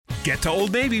Get to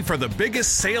Old Navy for the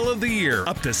biggest sale of the year.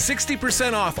 Up to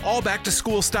 60% off all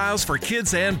back-to-school styles for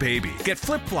kids and baby. Get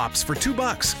flip-flops for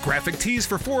 $2, graphic tees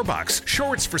for $4,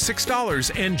 shorts for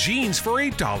 $6, and jeans for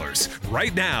 $8.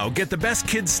 Right now, get the best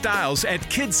kids' styles at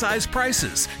kid-size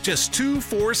prices. Just $2,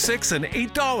 $4, $6, and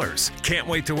 $8. Can't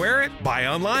wait to wear it? Buy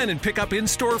online and pick up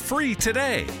in-store free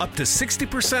today. Up to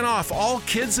 60% off all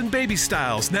kids and baby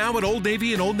styles now at Old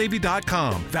Navy and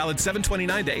OldNavy.com. Valid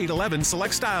 7/29 to 8/11.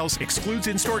 Select styles. Excludes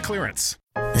in-store clearance.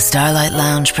 The Starlight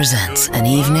Lounge presents An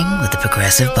Evening with the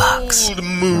Progressive Box. Old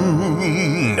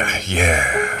moon,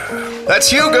 yeah. That's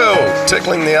Hugo,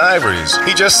 tickling the ivories.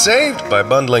 He just saved by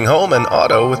bundling home and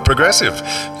auto with Progressive.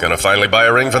 Gonna finally buy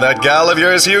a ring for that gal of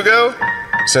yours, Hugo?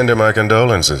 Send her my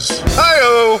condolences.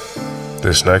 Hi-oh!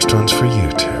 This next one's for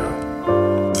you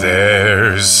two.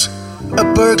 There's a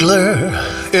burglar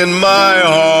in my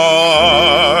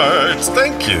heart.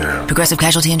 Thank you. Progressive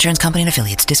Casualty Insurance Company and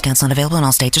Affiliates. Discounts not available in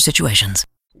all states or situations.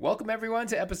 Welcome, everyone,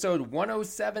 to episode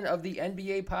 107 of the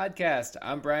NBA podcast.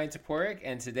 I'm Brian Toporek,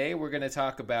 and today we're going to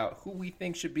talk about who we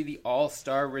think should be the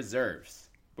all-star reserves.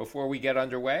 Before we get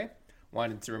underway,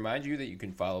 wanted to remind you that you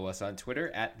can follow us on Twitter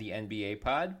at the NBA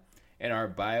Pod. In our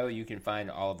bio, you can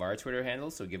find all of our Twitter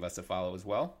handles, so give us a follow as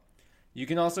well. You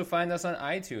can also find us on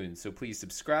iTunes, so please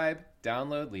subscribe,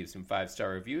 download, leave some 5-star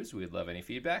reviews. We'd love any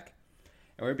feedback.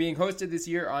 And we're being hosted this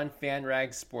year on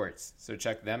FanRag Sports, so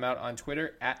check them out on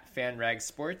Twitter at FanRag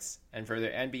Sports. And for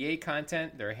their NBA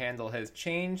content, their handle has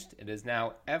changed. It is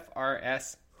now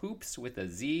FRS Hoops with a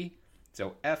Z,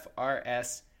 so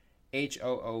FRS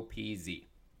HOOPZ.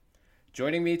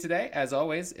 Joining me today, as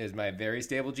always, is my very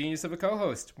stable genius of a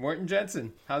co-host, Morten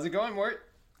Jensen. How's it going, Mort?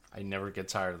 I never get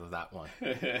tired of that one.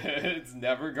 It's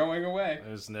never going away.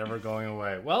 It's never going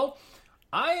away. Well,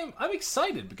 I'm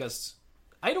excited because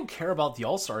I don't care about the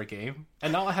All-Star game,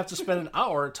 and now I have to spend an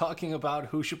hour talking about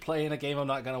who should play in a game I'm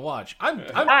not going to watch.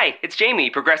 Hi, it's Jamie,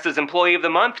 Progressive's Employee of the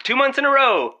Month, 2 months in a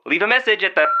row. Leave a message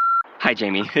at the... Hi,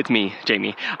 Jamie. It's me,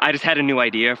 Jamie. I just had a new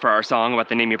idea for our song about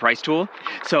the Name Your Price tool.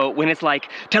 So when it's like,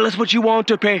 tell us what you want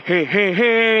to pay, hey, hey,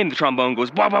 hey, and the trombone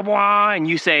goes, blah, blah, blah, and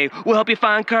you say, we'll help you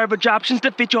find coverage options to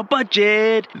fit your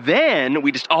budget. Then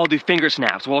we just all do finger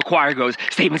snaps while a choir goes,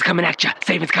 savings coming at ya,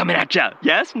 savings coming at ya.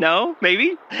 Yes? No?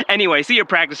 Maybe? Anyway, see you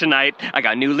practice tonight. I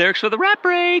got new lyrics for the rap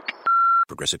break.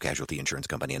 Progressive Casualty Insurance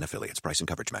Company and Affiliates. Price and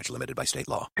coverage match limited by state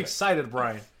law. excited,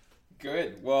 Brian.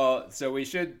 Good. Well, so we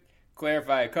should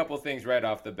clarify a couple things right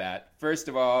off the bat. First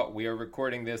of all, we are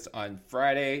recording this on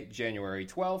Friday, January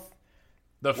 12th.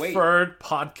 The third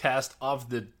podcast of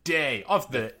the day,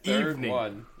 of the evening.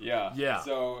 One. Yeah.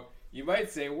 So you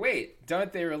might say, wait,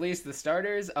 don't they release the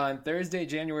starters on Thursday,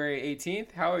 January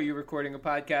 18th? How are you recording a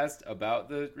podcast about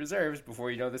the reserves before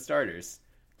you know the starters?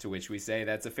 To which we say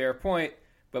that's a fair point,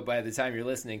 but by the time you're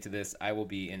listening to this, I will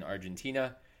be in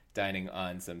Argentina, dining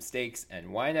on some steaks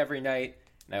and wine every night.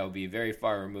 And I will be very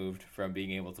far removed from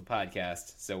being able to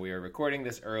podcast. So we are recording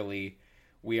this early.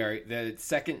 The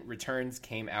second returns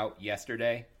came out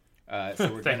yesterday.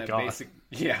 So we're gonna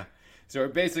So we're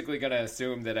basically gonna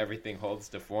assume that everything holds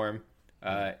to form.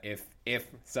 If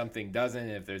something doesn't,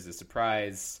 if there's a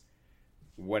surprise,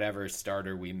 whatever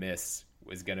starter we miss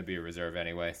was gonna be a reserve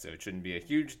anyway. So it shouldn't be a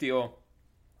huge deal.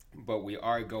 But we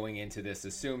are going into this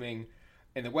assuming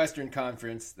in the Western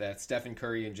Conference that Stephen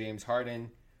Curry and James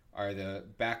Harden are the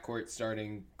backcourt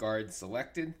starting guards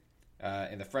selected.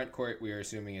 In the front court, we are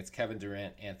assuming it's Kevin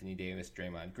Durant, Anthony Davis,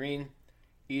 Draymond Green.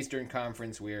 Eastern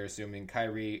Conference, we are assuming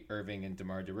Kyrie Irving and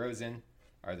DeMar DeRozan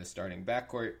are the starting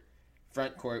backcourt.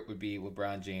 Front court would be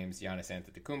LeBron James, Giannis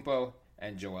Antetokounmpo,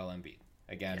 and Joel Embiid.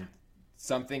 Again,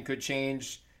 something could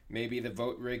change. Maybe the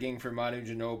vote rigging for Manu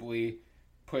Ginobili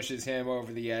pushes him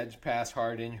over the edge past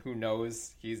Harden. Who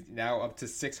knows? He's now up to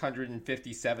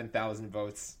 657,000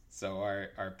 votes. So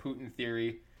our Putin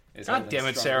theory is God damn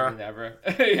it, Sarah. than ever.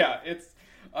 Yeah, it's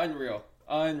unreal.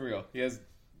 He has,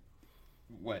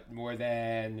 more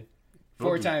than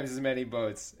 4 times as many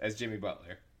votes as Jimmy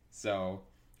Butler. So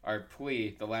our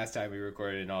plea, the last time we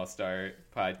recorded an All-Star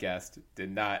podcast,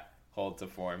 did not hold to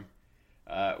form.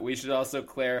 We should also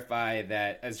clarify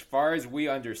that as far as we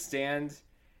understand,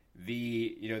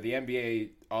 the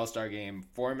NBA All-Star Game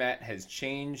format has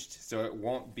changed, so it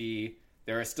won't be.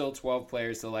 There are still 12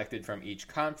 players selected from each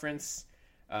conference,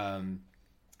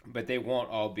 but they won't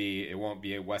all be. It won't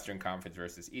be a Western Conference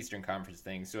versus Eastern Conference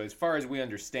thing. So as far as we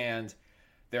understand,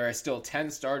 there are still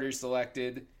 10 starters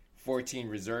selected, 14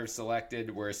 reserves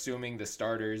selected. We're assuming the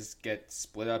starters get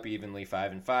split up evenly,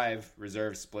 5 and 5.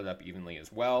 Reserves split up evenly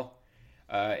as well.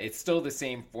 It's still the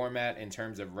same format in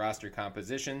terms of roster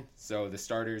composition. So the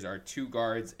starters are 2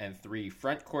 guards and 3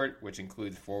 front court, which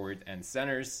includes forwards and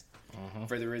centers.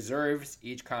 For the reserves,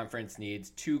 each conference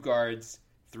needs 2 guards,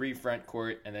 3 front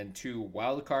court, and then 2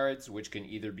 wild cards, which can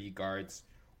either be guards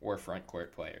or front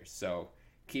court players. So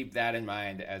keep that in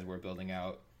mind as we're building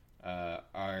out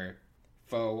our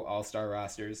faux all-star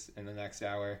rosters in the next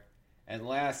hour. And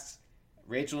last,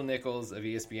 Rachel Nichols of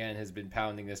ESPN has been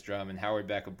pounding this drum, and Howard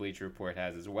Beck of Bleacher Report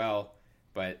has as well.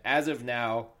 But as of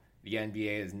now, the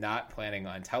NBA is not planning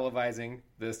on televising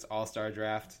this all-star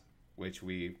draft, which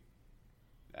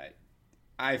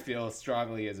I feel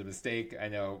strongly is a mistake. I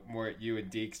know more you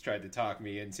and Deeks tried to talk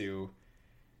me into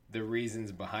the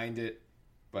reasons behind it,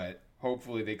 but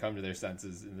hopefully they come to their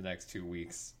senses in the next 2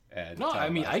 weeks. And no, I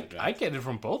mean, I get it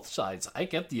from both sides. I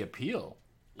get the appeal.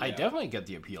 Yeah. I definitely get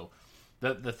the appeal.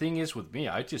 The thing is with me,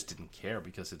 I just didn't care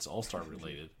because it's All-Star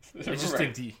related. I just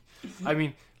Right. think I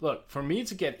mean, look, for me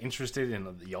to get interested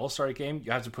in the All-Star game,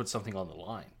 you have to put something on the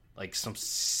line. Like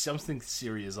something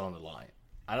serious on the line.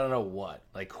 I don't know what.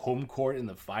 Like home court in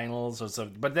the finals or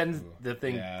something. But then the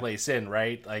thing plays in,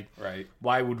 right? Like, Right.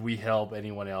 Why would we help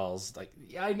anyone else? Like,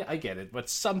 yeah, I get it. But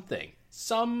something.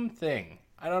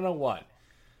 I don't know what.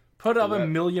 Put up $1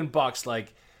 million,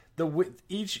 like...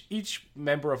 Each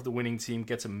member of the winning team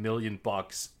gets $1 million,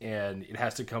 and it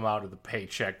has to come out of the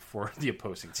paycheck for the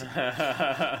opposing team.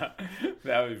 That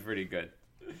would be pretty good.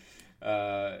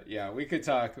 Yeah, we could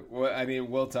talk. I mean,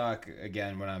 we'll talk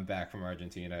again when I'm back from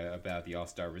Argentina about the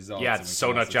All-Star results. Yeah, and we so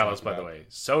can not also jealous, talk by the about- way.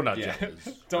 So not Yeah, jealous.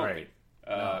 don't right.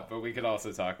 be. But we could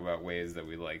also talk about ways that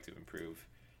we like to improve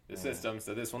the system.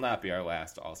 So this will not be our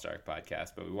last All-Star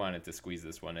podcast, but we wanted to squeeze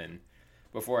this one in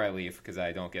before I leave because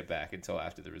I don't get back until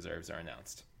after the reserves are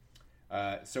announced.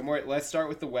 Let's start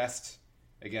with the West.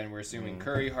 Again, we're assuming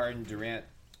Curry, Harden, Durant,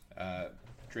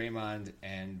 Draymond,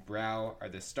 and Brow are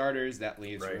the starters. That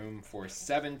leaves room for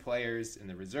 7 players in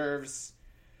the reserves.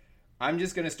 I'm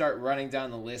just going to start running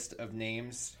down the list of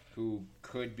names who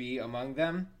could be among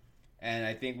them. And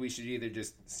I think we should either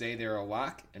just say they're a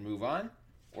lock and move on,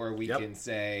 or we can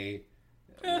say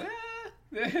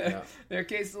their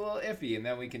case is a little iffy, and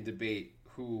then we can debate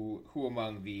who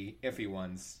among the iffy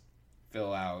ones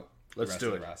fill out the rest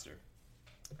of the roster.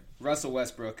 Russell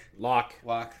Westbrook. Lock.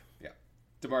 Yeah.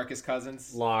 DeMarcus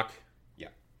Cousins. Lock. Yeah.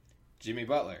 Jimmy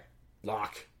Butler.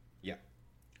 Lock. Yeah.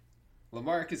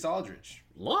 LaMarcus Aldridge.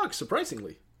 Lock,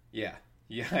 surprisingly. Yeah.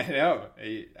 Yeah, I know.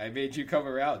 I made you come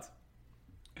around.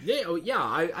 Yeah,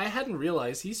 I hadn't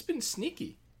realized he's been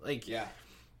sneaky. Like, Yeah.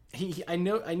 I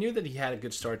knew that he had a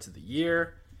good start to the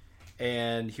year,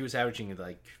 and he was averaging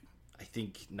like I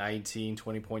think 19,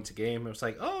 20 points a game. I was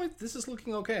like, oh, this is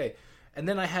looking okay. And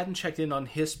then I hadn't checked in on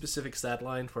his specific stat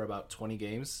line for about 20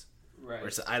 games. Right.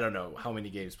 Or I don't know how many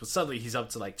games, but suddenly he's up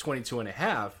to like 22 and a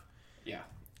half. Yeah.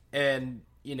 And,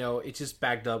 it just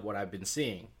backed up what I've been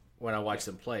seeing when I watched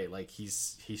him play. Like,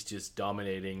 he's just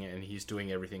dominating, and he's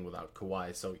doing everything without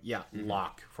Kawhi. So, yeah,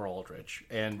 lock for Aldridge.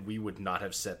 And we would not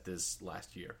have said this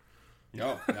last year.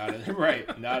 No, not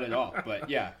at all. But,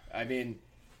 yeah, I mean,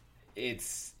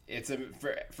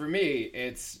 for me,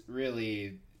 it's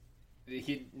really...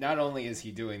 He not only is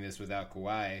he doing this without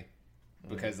Kawhi,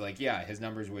 because his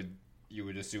numbers you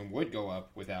would assume would go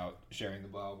up without sharing the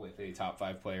ball with a top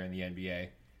 5 player in the NBA.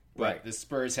 But the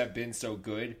Spurs have been so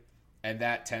good, and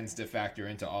that tends to factor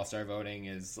into All-Star voting.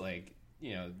 Is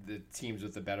the teams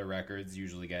with the better records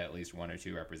usually get at least 1 or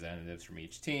 2 representatives from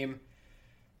each team,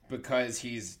 because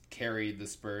he's carried the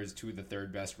Spurs to the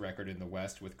 3rd best record in the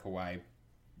West with Kawhi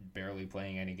barely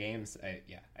playing any games.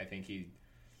 I think he.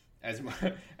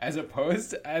 As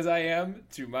opposed as I am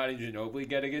to Monty Ginobili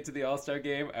getting it to the All-Star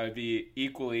game, I would be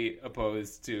equally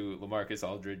opposed to LaMarcus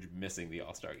Aldridge missing the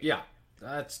All-Star game. Yeah,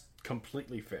 that's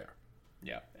completely fair.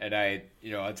 Yeah, and I,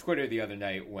 on Twitter the other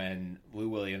night when Lou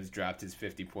Williams dropped his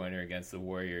 50-pointer against the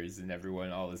Warriors, and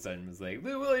everyone all of a sudden was like,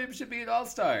 Lou Williams should be an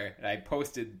All-Star. And I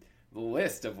posted the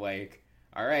list of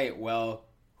all right, well,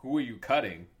 who are you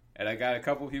cutting? And I got a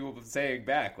couple people saying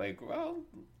back, well,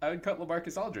 I would cut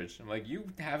LaMarcus Aldridge. I'm like, you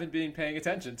haven't been paying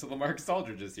attention to LaMarcus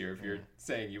Aldridge this year if you're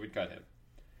saying you would cut him.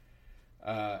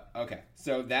 Okay,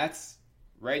 so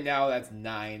right now that's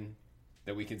 9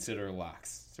 that we consider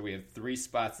locks. So we have 3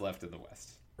 spots left in the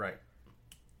West. Right.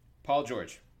 Paul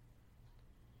George.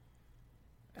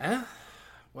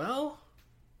 Well,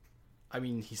 I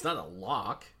mean, he's not a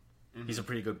lock. Mm-hmm. He's a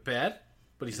pretty good bet,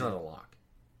 but he's not a lock.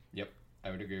 Yep,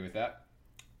 I would agree with that.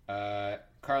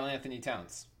 Karl Anthony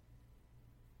Towns.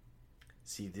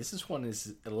 See, this is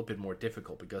a little bit more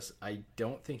difficult because I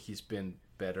don't think he's been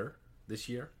better this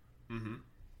year. Mm-hmm.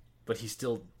 But he's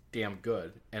still damn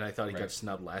good, and I thought he got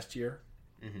snubbed last year.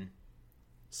 Mm-hmm.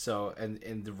 So,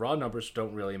 and the raw numbers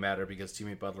don't really matter because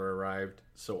Jimmy Butler arrived.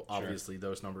 So obviously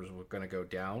those numbers were going to go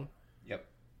down. Yep.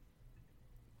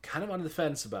 Kind of on the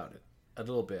fence about it a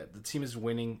little bit. The team is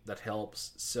winning. That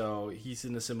helps. So he's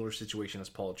in a similar situation as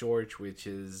Paul George, which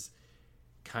is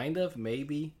kind of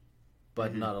maybe,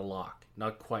 but not a lock.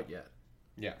 Not quite yet.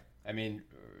 Yeah. I mean,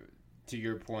 to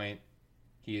your point,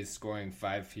 he is scoring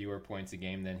 5 fewer points a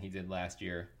game than he did last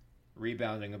year.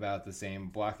 Rebounding about the same,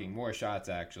 blocking more shots,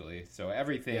 actually. So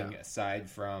everything aside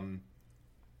from,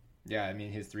 I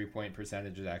mean, his 3-point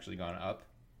percentage has actually gone up.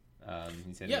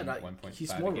 He's hitting 1.5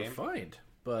 he's more a game. refined,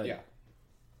 but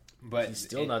but he's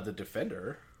still not the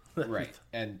defender. Right.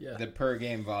 And the per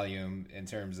game volume in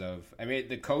terms of, I mean,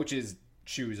 the coaches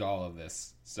choose all of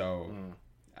this. So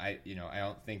I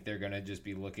don't think they're going to just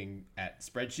be looking at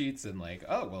spreadsheets and like,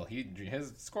 oh, well,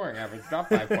 his scoring average dropped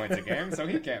 5 points a game, so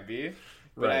he can't be.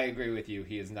 But I agree with you.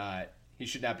 He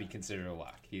should not be considered a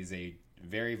lock. He's a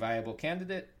very viable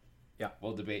candidate. Yeah.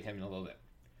 We'll debate him in a little bit.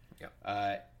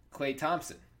 Yeah. Klay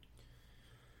Thompson.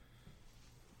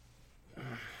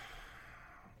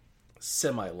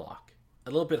 Semi-lock. A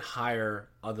little bit higher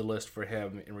on the list for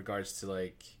him in regards to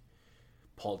like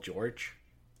Paul George.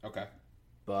 Okay.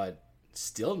 But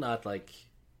still not like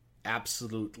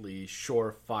absolutely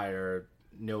surefire,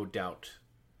 no doubt.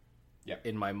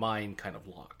 In my mind, kind of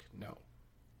lock. No.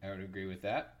 I would agree with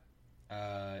that.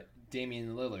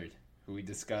 Damian Lillard, who we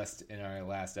discussed in our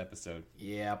last episode.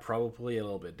 Yeah, probably a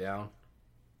little bit down.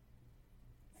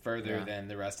 Further than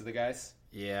the rest of the guys?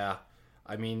 Yeah.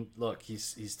 I mean, look,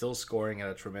 he's still scoring at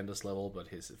a tremendous level, but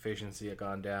his efficiency has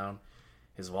gone down.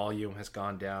 His volume has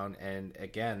gone down. And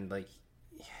again, like,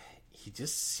 he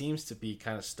just seems to be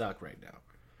kind of stuck right now.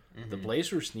 The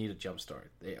Blazers need a jump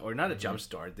start. Not a jump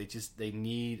start. They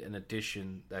need an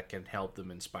addition that can help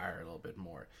them inspire a little bit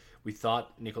more. We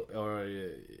thought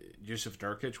Yusuf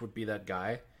Nurkic would be that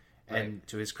guy, and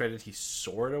to his credit, he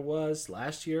sort of was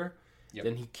last year. Yep.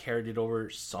 Then he carried it over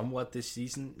somewhat this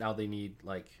season. Now they need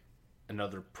like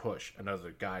another push,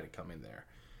 another guy to come in there.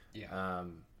 Yeah.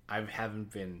 I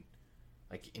haven't been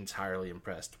like entirely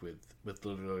impressed with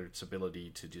Lillard's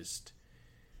ability to just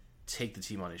take the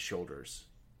team on his shoulders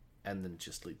and then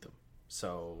just lead them.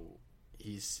 So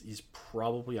he's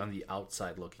probably on the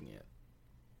outside looking in.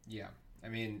 Yeah. I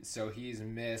mean, so he's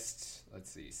missed,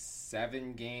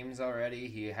 7 games already.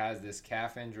 He has this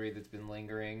calf injury that's been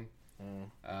lingering.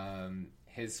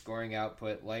 His scoring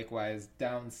output, likewise,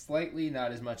 down slightly,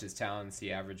 not as much as Towns.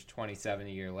 He averaged 27 a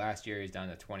year last year. He's down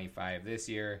to 25 this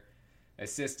year.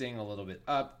 Assisting a little bit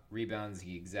up. Rebounds,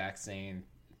 the exact same.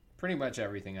 Pretty much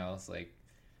everything else, like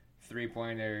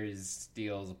three-pointers,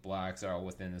 steals, blocks are all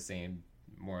within the same,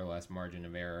 more or less, margin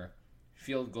of error.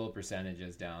 Field goal percentage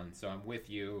is down, so I'm with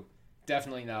you.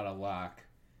 Definitely not a lock.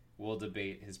 We'll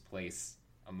debate his place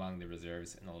among the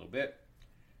reserves in a little bit.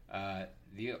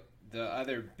 The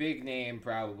other big name,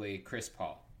 probably Chris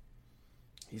Paul.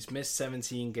 He's missed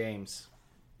 17 games.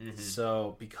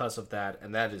 So because of that,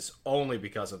 and that is only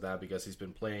because of that, because he's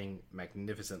been playing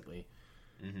magnificently.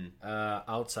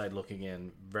 Outside looking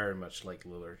in, very much like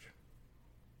Lillard.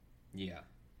 Yeah,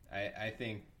 I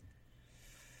think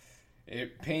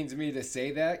it pains me to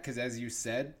say that because, as you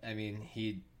said, I mean,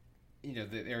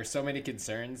 there are so many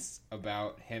concerns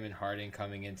about him and Harden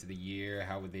coming into the year.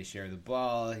 How would they share the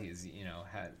ball? He's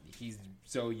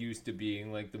so used to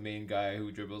being like the main guy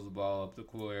who dribbles the ball up the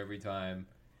floor every time.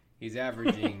 He's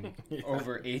averaging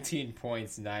over 18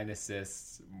 points, 9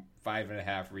 assists,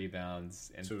 5.5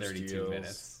 rebounds in 32 steals.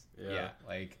 minutes. Yeah,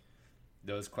 like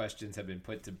those questions have been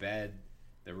put to bed.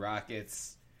 The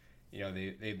Rockets,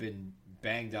 they've been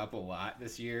banged up a lot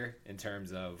this year in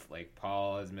terms of like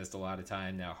Paul has missed a lot of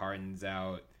time. Now Harden's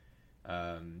out.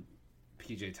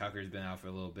 PJ Tucker's been out for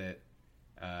a little bit.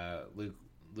 Luke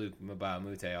Mbah a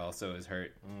Moute also is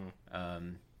hurt.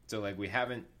 So like we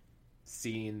haven't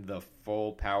seen the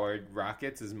full powered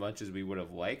Rockets as much as we would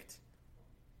have liked.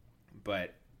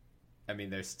 But I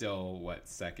mean, they're still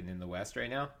second in the West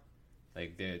right now.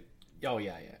 Like they're. Oh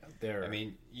yeah. I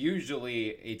mean,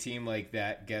 usually a team like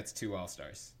that gets 2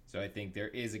 All-Stars. So I think there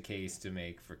is a case to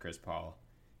make for Chris Paul,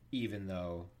 even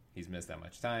though he's missed that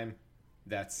much time.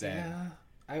 That said,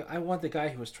 I want the guy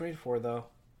who was traded for though.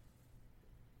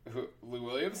 Lou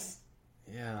Williams?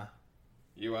 Yeah.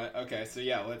 You want? Okay, so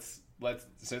yeah, let's.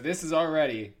 So this is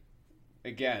already,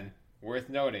 again, worth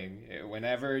noting.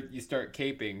 Whenever you start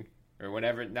caping, or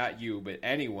whenever not you, but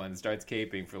anyone starts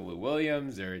caping for Lou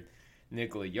Williams or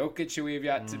Nikola Jokic, who we've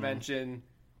yet to mention,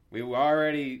 we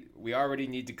already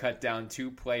need to cut down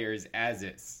 2 players as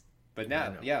is. But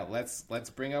now, let's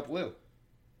bring up Lou.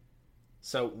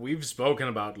 So we've spoken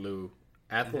about Lou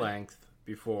at length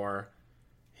before.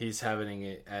 He's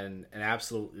having an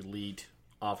absolute elite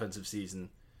offensive season.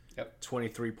 Yep.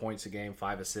 23 points a game,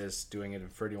 5 assists, doing it in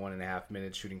 31.5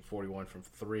 minutes, shooting 41 from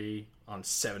 3 on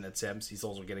 7 attempts. He's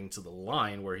also getting to the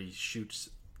line where he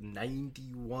shoots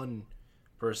 91%.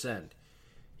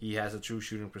 He has a true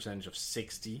shooting percentage of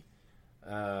 60.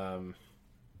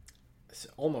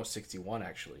 Almost 61,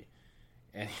 actually.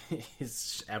 And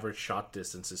his average shot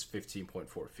distance is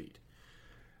 15.4 feet.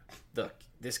 Look,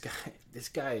 this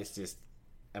guy is just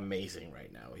amazing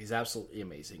right now. He's absolutely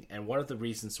amazing. And one of the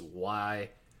reasons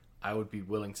why I would be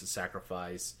willing to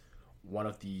sacrifice one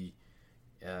of the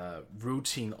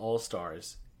routine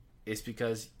all-stars is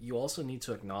because you also need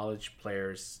to acknowledge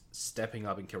players stepping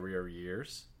up in career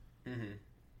years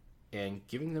and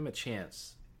giving them a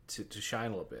chance to shine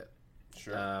a little bit.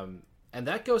 Sure. And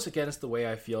that goes against the way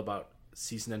I feel about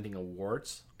season-ending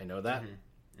awards. I know that.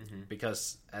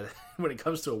 Because when it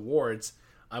comes to awards,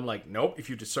 I'm like, nope, if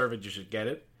you deserve it, you should get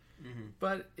it.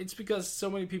 But it's because so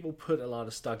many people put a lot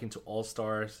of stock into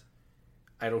all-stars.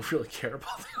 I don't really care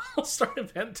about the all-star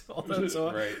event. So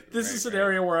this is an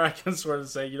area where I can sort of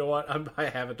say, you know what, I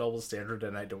have a double standard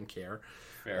and I don't care.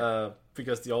 Fair.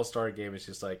 Because the all-star game is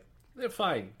just like,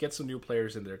 fine, get some new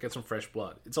players in there, get some fresh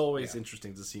blood. It's always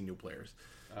interesting to see new players.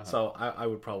 So I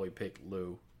would probably pick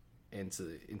Lou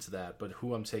into that. But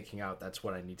who I'm taking out, that's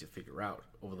what I need to figure out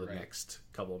over the next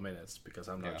couple of minutes because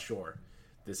I'm not sure.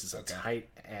 This is a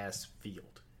tight-ass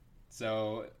field.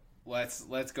 So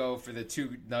let's go for the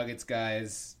two Nuggets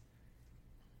guys,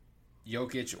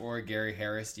 Jokic or Gary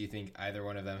Harris. Do you think either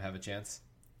one of them have a chance?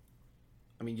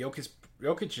 I mean,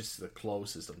 Jokic is the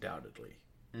closest, undoubtedly,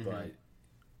 but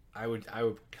I would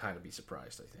kind of be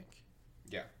surprised. I think.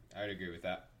 Yeah, I would agree with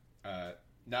that.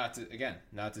 Not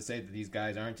to say that these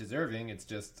guys aren't deserving. It's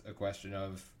just a question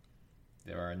of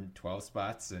there are 12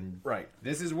 spots, and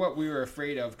this is what we were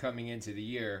afraid of coming into the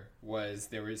year. Was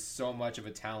there was so much of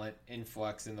a talent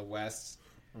influx in the West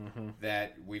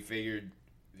that we figured,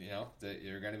 that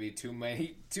there are going to be too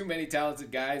many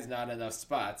talented guys, not enough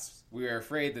spots. We were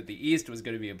afraid that the East was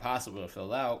going to be impossible to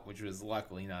fill out, which was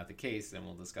luckily not the case, and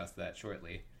we'll discuss that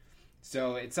shortly.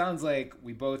 So it sounds like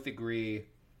we both agree.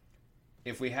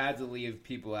 If we had to leave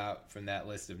people out from that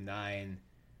list of 9,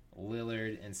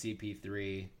 Lillard and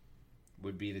CP3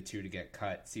 would be the two to get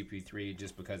cut. CP3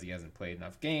 just because he hasn't played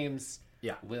enough games.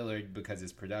 Yeah. Lillard because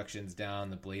his production's down.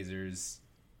 The Blazers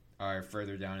are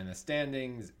further down in the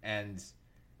standings. And,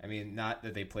 I mean, not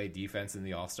that they play defense in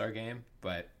the All-Star game,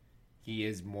 but he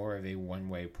is more of a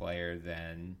one-way player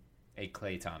than a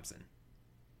Klay Thompson.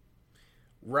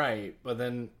 Right, but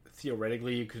then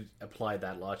theoretically you could apply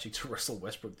that logic to Russell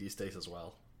Westbrook these days as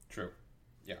well. True.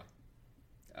 Yeah.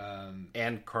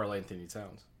 And Karl Anthony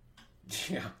Towns.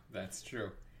 Yeah, that's true.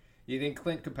 You think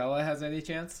Clint Capella has any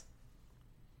chance?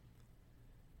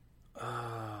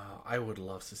 I would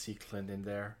love to see Clint in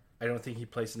there. I don't think he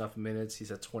plays enough minutes.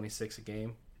 He's at 26 a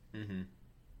game. I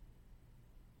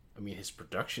mean, his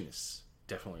production is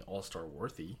definitely all-star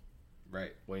worthy.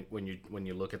 Right. When you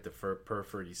look at the per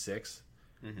 36.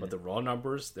 But the raw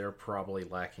numbers, they're probably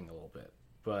lacking a little bit.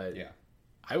 But yeah,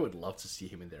 I would love to see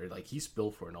him in there. Like, he's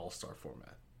built for an all-star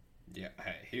format. Yeah,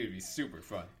 he would be super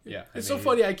fun. Yeah, it's so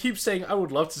funny. I keep saying I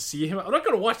would love to see him. I'm not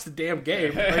going to watch the damn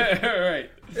game. Like,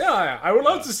 right. Yeah, I would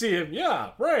love to see him.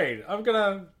 Yeah, right. I'm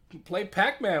going to play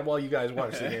Pac-Man while you guys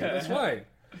watch the game. That's fine.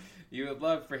 You would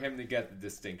love for him to get the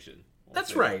distinction.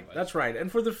 That's right. That's right.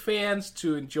 And for the fans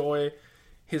to enjoy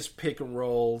his pick and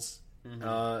rolls.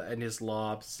 And his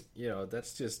lobs, I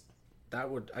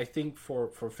think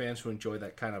for fans who enjoy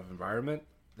that kind of environment,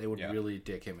 they would really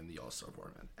dig him in the All-Star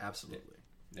format. Absolutely.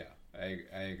 Yeah,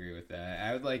 I agree with that.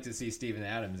 I would like to see Steven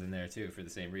Adams in there too for the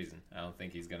same reason. I don't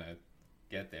think he's gonna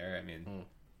get there. I mean,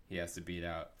 he has to beat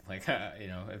out if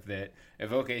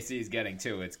OKC is getting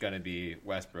 2, it's gonna be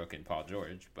Westbrook and Paul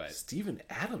George. But Steven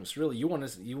Adams, really, you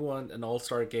want an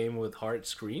All-Star game with hard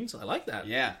screens? I like that.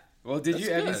 Yeah. Well, have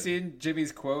you seen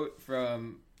Jimmy's quote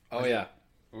from... Oh, yeah.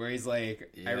 Where he's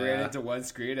like, I ran into one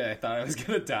screen and I thought I was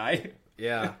going to die.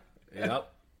 Yeah.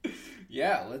 Yep.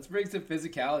 Yeah, let's bring some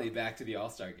physicality back to the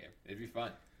All-Star game. It'd be fun.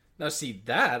 Now, see,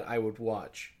 that I would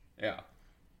watch. Yeah.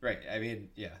 Right. I mean,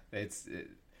 yeah.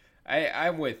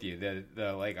 I'm with you.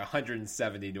 The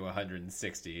 170 to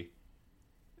 160...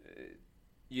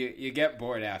 You get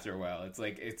bored after a while. It's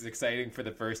like it's exciting for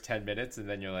the first 10 minutes, and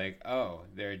then you're like, oh,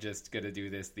 they're just gonna do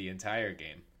this the entire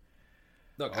game.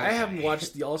 Look, okay. I haven't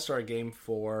watched the All-Star game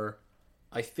for,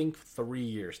 I think, 3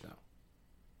 years now.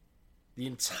 The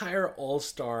entire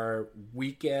All-Star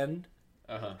weekend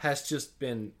has just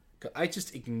been. I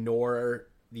just ignore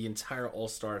the entire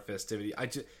All-Star festivity.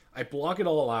 I block it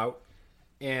all out,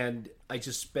 and I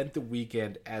just spent the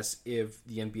weekend as if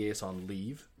the NBA is on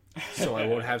leave, so I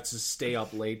won't have to stay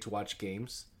up late to watch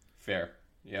games. Fair.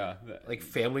 Yeah. Like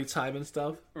family time and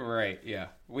stuff. Right, yeah.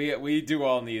 We do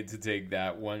all need to take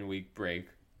that 1 week break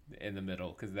in the middle,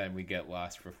 because then we get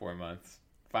lost for 4 months.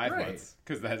 5 months.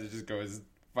 Because that just goes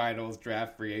finals,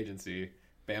 draft, free agency.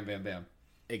 Bam, bam, bam.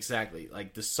 Exactly.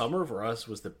 Like, the summer for us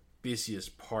was the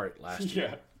busiest part last year.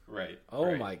 Yeah, right. Oh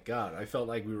right. my god. I felt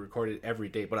like we recorded every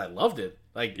day, but I loved it.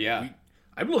 Like, yeah.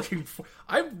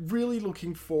 I'm really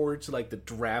looking forward to like the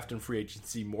draft and free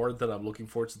agency more than I'm looking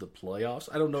forward to the playoffs.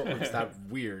 I don't know if it's that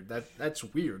weird. That's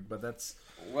weird, but that's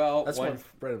my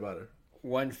bread and butter.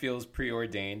 One feels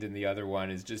preordained, and the other one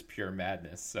is just pure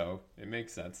madness. So it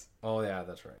makes sense. Oh yeah,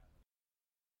 that's right.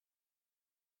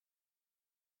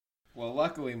 Well,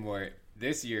 luckily, Mort,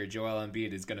 this year Joel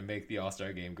Embiid is going to make the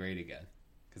All-Star game great again,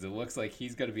 because it looks like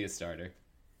he's going to be a starter.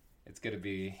 It's going to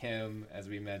be him, as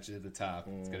we mentioned at the top.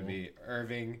 It's going to be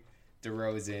Irving,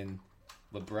 DeRozan,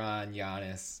 LeBron,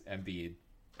 Giannis, Embiid,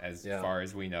 as far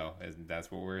as we know. And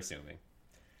that's what we're assuming.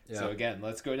 Yeah. So, again,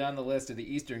 let's go down the list of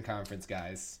the Eastern Conference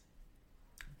guys.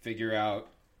 Figure out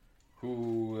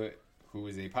who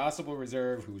is a possible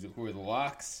reserve, who are the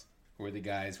locks, who are the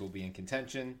guys who will be in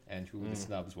contention, and who the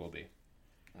snubs will be.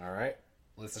 All right.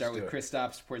 Let's start with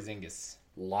Kristaps Porzingis.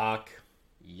 Lock.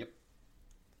 Yep.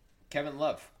 Kevin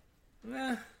Love.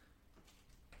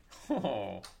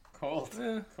 Oh, cold.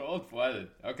 Cold-blooded.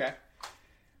 Okay.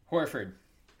 Horford.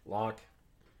 Lock.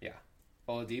 Yeah.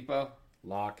 Oladipo.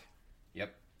 Lock.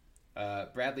 Yep.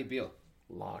 Bradley Beal.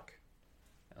 Lock.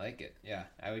 I like it. Yeah.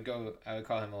 I would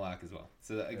call him a lock as well.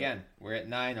 So again, we're at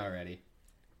 9 already.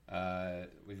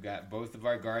 We've got both of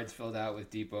our guards filled out with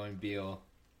Depot and Beal.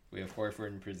 We have Horford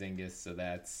and Porzingis, so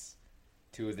that's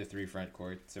 2 of the 3 front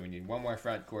court. So we need 1 more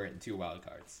front court and 2 wild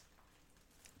cards.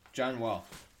 John Wall.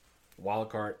 Wild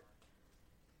card.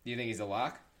 Do you think he's a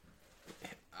lock?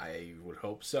 I would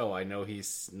hope so. I know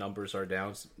his numbers are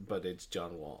down, but it's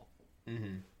John Wall.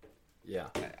 Mm-hmm. Yeah.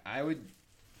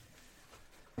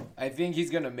 I think he's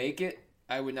going to make it.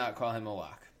 I would not call him a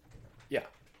lock. Yeah.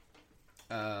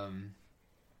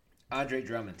 Andre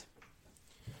Drummond.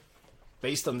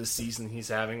 Based on the season he's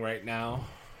having right now,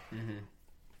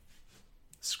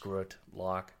 screw it.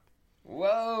 Lock.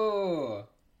 Whoa.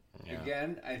 Yeah.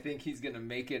 Again, I think he's going to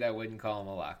make it. I wouldn't call him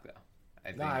a lock,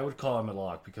 though. I would call him a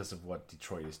lock because of what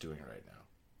Detroit is doing right now.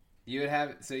 You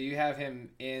have him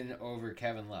in over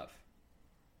Kevin Love.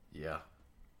 Yeah.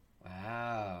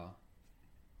 Wow.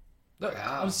 Look,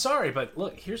 I'm sorry, but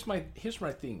look, here's my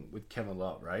thing with Kevin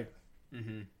Love, right?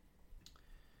 Mm-hmm.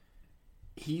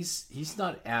 He's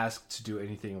not asked to do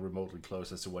anything remotely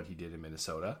close as to what he did in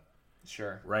Minnesota.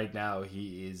 Sure. Right now,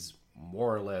 he is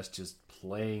more or less just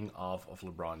playing off of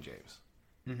LeBron James,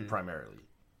 primarily.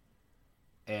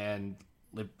 And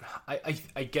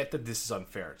I get that this is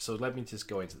unfair, so let me just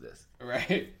go into this.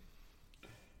 Right.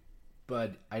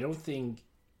 But I don't think...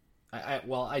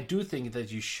 I do think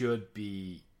that you should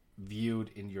be viewed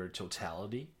in your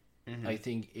totality. I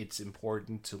think it's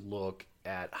important to look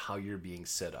at how you're being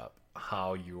set up,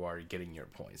 how you are getting your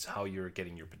points, how you're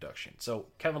getting your production. So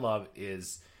Kevin Love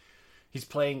he's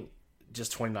playing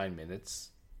just 29 minutes,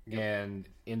 and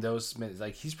in those minutes,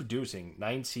 like, he's producing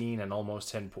 19 and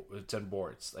almost 10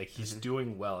 boards. Like, he's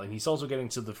doing well, and he's also getting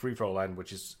to the free throw line,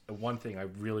 which is one thing I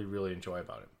really, really enjoy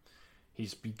about him.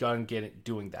 He's begun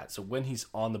doing that. So when he's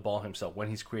on the ball himself, when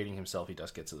he's creating himself, he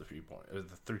does get to the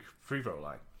free throw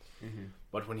line.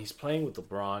 But when he's playing with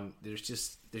LeBron, there's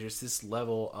this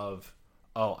level of,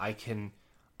 I can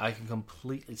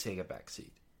completely take a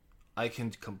backseat. I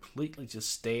can completely just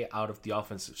stay out of the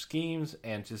offensive schemes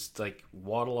and just like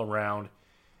waddle around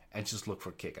and just look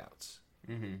for kickouts.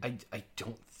 I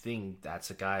don't think that's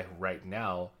a guy who right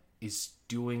now is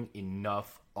doing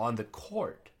enough on the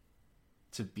court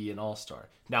to be an all-star.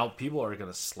 Now, people are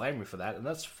going to slam me for that, and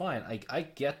that's fine. I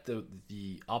get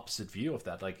the opposite view of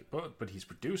that. Like, but he's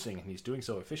producing and he's doing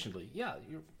so efficiently. Yeah,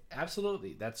 you're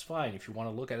absolutely. That's fine if you want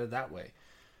to look at it that way.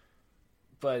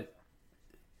 But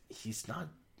he's not.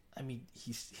 I mean,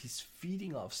 he's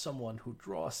feeding off someone who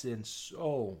draws in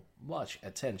so much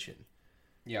attention.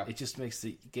 Yeah, it just makes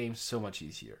the game so much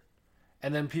easier.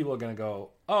 And then people are going to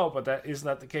go, "Oh, but isn't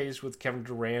that the case with Kevin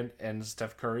Durant and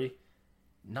Steph Curry?"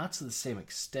 Not to the same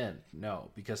extent,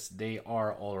 no, because they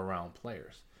are all-around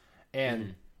players.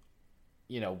 And,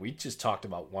 we just talked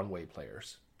about one-way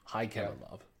players. Hi, Kevin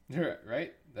Love.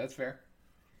 Right, that's fair.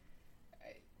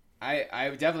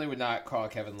 I definitely would not call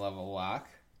Kevin Love a lock.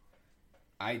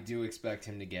 I do expect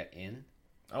him to get in.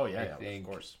 Oh, yeah, of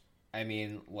course. I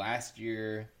mean, last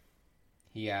year,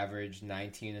 he averaged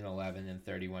 19 and 11 in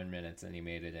 31 minutes, and he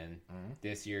made it in.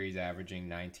 This year, he's averaging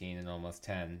 19 and almost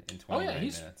 10 in 29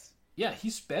 minutes. Yeah,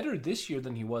 he's better this year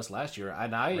than he was last year,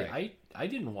 and I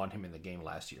didn't want him in the game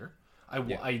last year.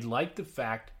 I like the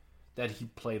fact that he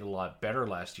played a lot better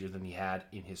last year than he had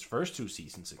in his first 2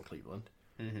 seasons in Cleveland,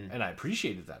 and I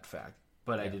appreciated that fact,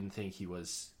 but I didn't think he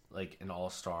was like an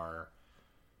all-star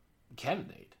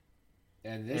candidate.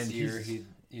 And this year,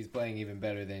 he's playing even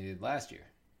better than he did last year.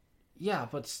 Yeah,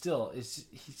 but still, he's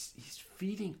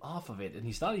feeding off of it, and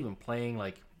he's not even playing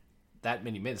like that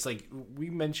many minutes. Like we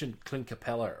mentioned, Clint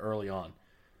Capella early on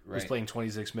was playing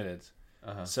 26 minutes.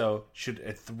 So should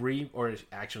a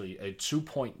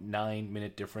 2.9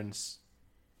 minute difference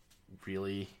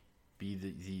really be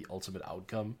the ultimate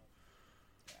outcome?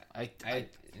 I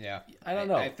don't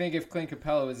know. I think if Clint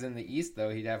Capella was in the East, though,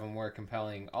 he'd have a more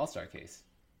compelling All-Star case.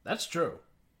 That's true.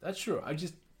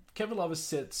 Kevin Love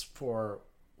sits for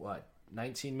what,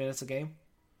 19 minutes a game?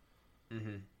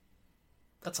 Mm-hmm.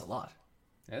 That's a lot.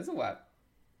 That's a lot.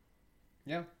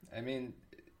 Yeah, I mean,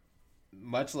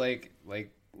 much like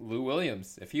Lou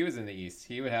Williams, if he was in the East,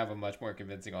 he would have a much more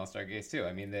convincing All-Star case too.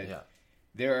 I mean,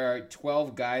 there are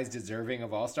 12 guys deserving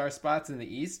of All-Star spots in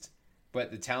the East,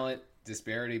 but the talent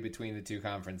disparity between the 2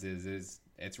 conferences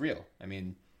it's real. I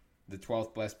mean, the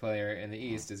 12th best player in the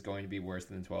East is going to be worse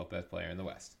than the 12th best player in the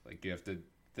West. Like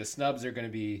the snubs are going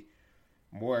to be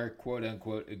more quote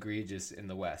unquote egregious in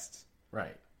the West.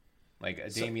 Right. Like a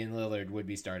Damian Lillard would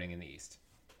be starting in the East.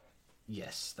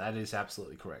 Yes, that is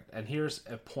absolutely correct. And here's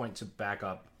a point to back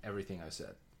up everything I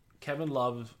said. Kevin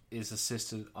Love is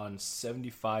assisted on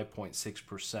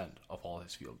 75.6% of all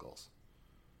his field goals.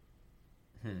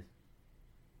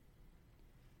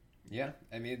 Yeah,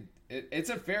 I mean, it's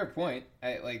a fair point.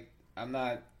 I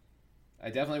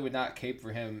definitely would not cape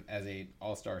for him as a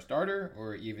all-star starter,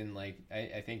 or even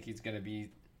I think he's going to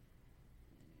be,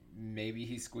 maybe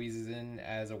he squeezes in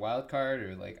as a wild card,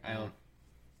 or I don't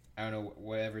know,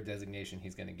 whatever designation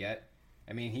he's going to get.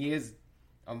 I mean, he is,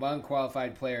 among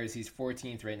qualified players, he's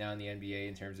 14th right now in the NBA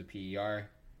in terms of PER.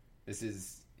 This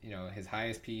is, his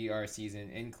highest PER season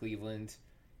in Cleveland.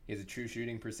 He has a true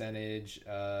shooting percentage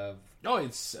of... Oh,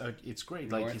 it's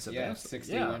great. Like, he's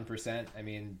 61%. Yeah. I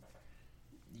mean,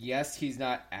 yes, he's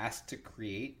not asked to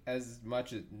create as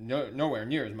much, nowhere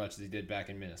near as much as he did back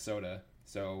in Minnesota.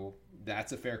 So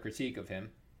that's a fair critique of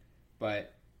him.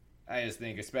 But I just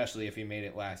think, especially if he made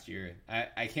it last year,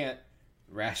 I can't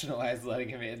rationalize letting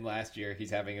him in last year. He's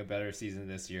having a better season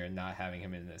this year and not having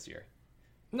him in this year.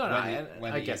 When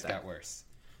the East got worse.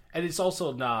 And it's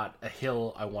also not a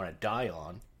hill I want to die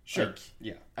on. Sure.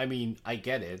 Yeah. I mean, I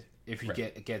get it. If he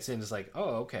gets in, it's like,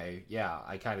 oh, okay, yeah,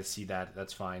 I kind of see that.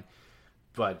 That's fine.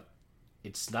 But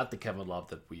it's not the Kevin Love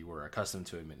that we were accustomed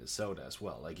to in Minnesota as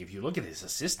well. Like, if you look at his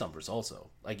assist numbers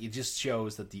also, like, it just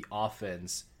shows that the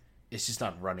offense is just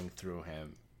not running through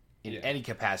him in any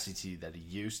capacity that he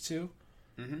used to.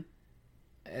 Mm-hmm.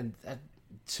 And that,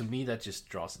 to me, that just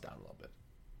draws it down a little bit.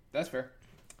 That's fair.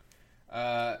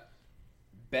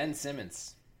 Ben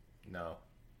Simmons. No.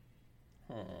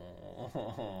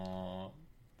 Oh,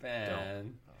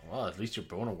 Ben. Well, at least your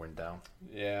boner went down.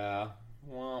 Yeah.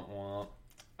 Womp womp.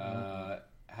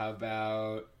 How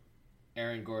about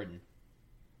Aaron Gordon?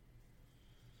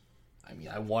 I mean,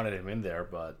 I wanted him in there,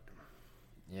 but,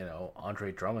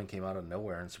 Andre Drummond came out of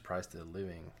nowhere and surprised the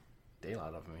living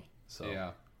daylight of me. So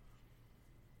yeah.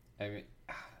 I mean,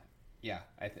 yeah.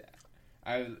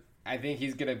 I think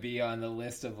he's gonna be on the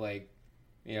list of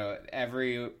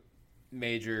every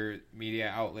major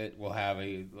media outlet will have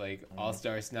a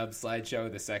all-star snub slideshow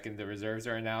the second the reserves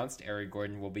are announced. Aaron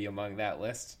Gordon will be among that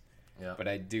list. Yeah. But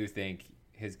I do think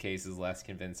his case is less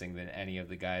convincing than any of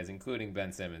the guys, including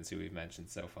Ben Simmons, who we've mentioned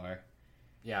so far.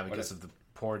 Yeah, because of the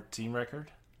poor team record.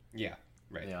 Yeah,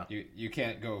 right. Yeah. You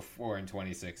can't go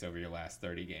 4-26 over your last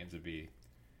 30 games. Would be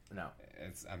no.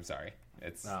 I'm sorry.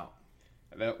 It's no.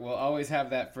 That we'll always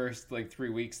have that first 3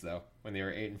 weeks though, when they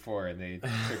were 8-4 and they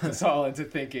tricked us all into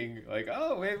thinking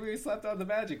oh, maybe we slept on the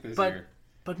Magic this year.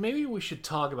 But maybe we should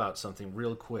talk about something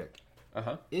real quick.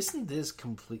 Uh-huh. Isn't this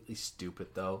completely stupid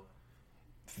though?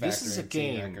 This is a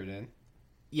game. In.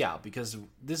 Yeah, because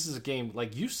this is a game,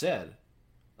 like you said,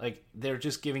 they're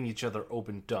just giving each other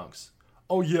open dunks.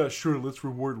 Oh yeah, sure, let's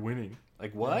reward winning.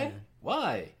 Like what? Mm-hmm.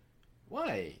 Why?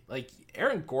 Like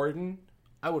Aaron Gordon,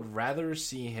 I would rather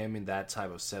see him in that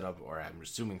type of setup, or I'm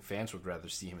assuming fans would rather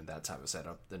see him in that type of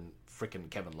setup than freaking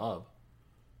Kevin Love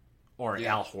or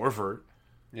Al Horford.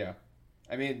 Yeah.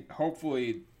 I mean,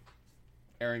 hopefully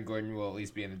Aaron Gordon will at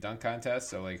least be in the dunk contest,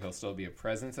 so he'll still be a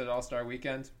presence at All-Star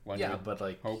Weekend. But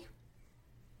hope.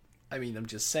 I mean, I'm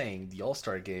just saying, the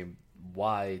All-Star game,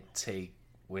 why take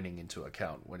winning into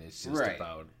account when it's just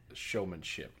about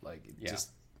showmanship. Like,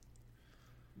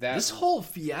 this whole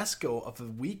fiasco of the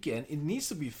weekend, it needs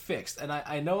to be fixed. And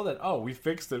I know that, we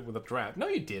fixed it with a draft. No,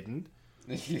 you didn't.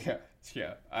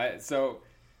 Yeah. So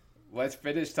let's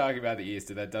finish talking about the East,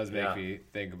 and that does make me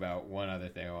think about one other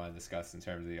thing I want to discuss in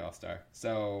terms of the All-Star.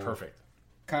 So perfect.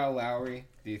 Kyle Lowry,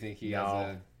 do you think he has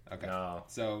a... Okay. No.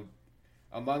 So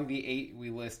among the 8 we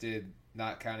listed,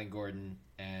 not counting Gordon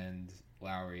and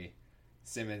Lowry,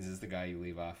 Simmons is the guy you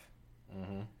leave off.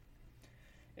 Mm-hmm.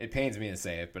 It pains me to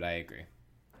say it, but I agree.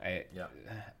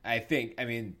 I think, I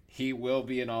mean, he will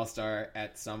be an All-Star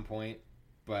at some point,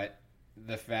 but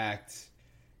the fact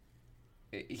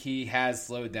he has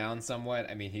slowed down somewhat.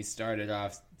 I mean, he started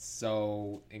off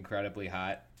so incredibly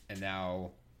hot, and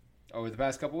now over the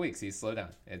past couple weeks he's slowed down.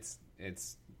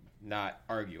 It's not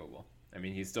arguable. I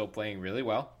mean, he's still playing really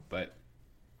well, but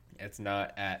it's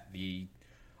not at the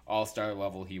All-Star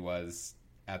level he was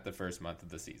at the first month of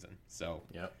the season. So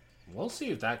we'll see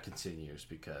if that continues,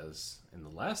 because in the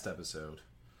last episode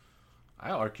I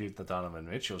argued that Donovan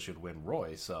Mitchell should win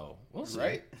Roy, so we'll see.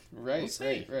 Right. We'll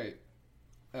see. Right.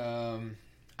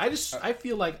 I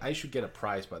feel like I should get a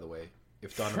prize, by the way,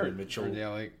 if Donovan Mitchell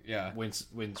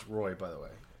wins Roy, by the way.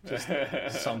 Just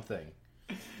something.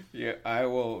 Yeah, I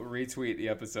will retweet the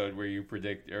episode where you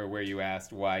predict, or where you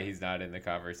asked why he's not in the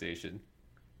conversation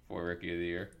for Rookie of the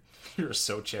Year. You're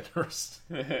so generous.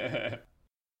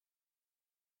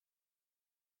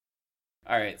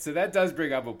 All right, so that does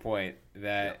bring up a point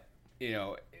that, you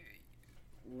know,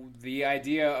 the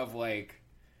idea of, like,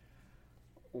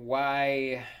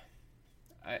 why...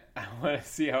 I want to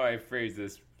see how I phrase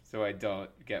this so I don't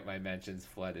get my mentions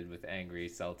flooded with angry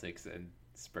Celtics and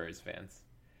Spurs fans.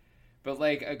 But,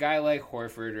 like, a guy like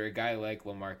Horford or a guy like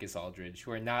LaMarcus Aldridge,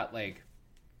 who are not, like,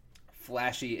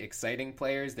 flashy, exciting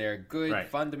players. They're good,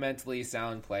 fundamentally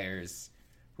sound players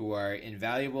who are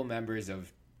invaluable members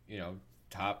of, you know,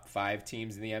 top 5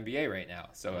 teams in the NBA right now.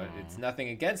 So it's nothing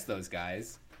against those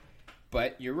guys.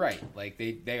 But you're right. Like,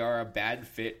 they are a bad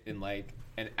fit in, like,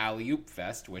 an alley-oop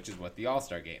fest, which is what the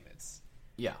All-Star game is.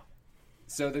 Yeah.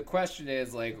 So the question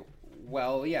is, like,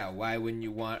 well, yeah, why wouldn't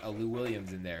you want a Lou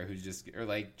Williams in there who's just, or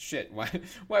like, shit, why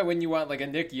wouldn't you want, like, a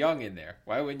Nick Young in there?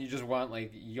 Why wouldn't you just want,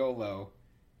 like, YOLO,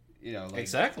 you know? Like,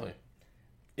 exactly.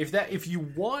 If you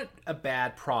want a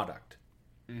bad product,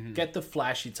 get the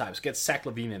flashy types. Get Zach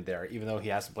LaVine in there, even though he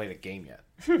hasn't played a game yet.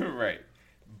 Right.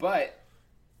 But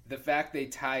the fact they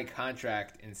tie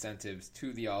contract incentives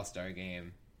to the All-Star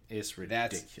game is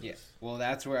ridiculous.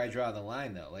 That's where I draw the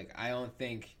line, though. Like, I don't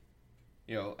think,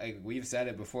 you know, like we've said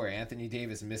it before, Anthony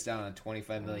Davis missed out on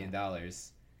 $25 million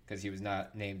because he was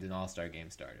not named an All-Star game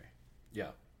starter. Yeah.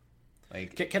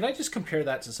 Like, can I just compare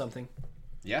that to something?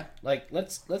 Yeah. Like,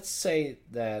 let's say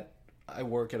that I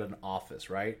work at an office,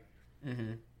 right?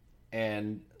 Mm-hmm.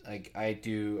 And like I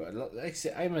do, like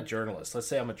say I'm a journalist. Let's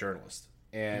say I'm a journalist,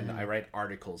 and I write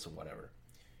articles and whatever,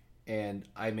 and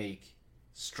I make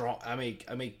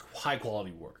high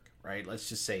quality work, right? Let's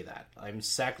just say that I'm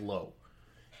Zach Lowe,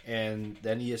 and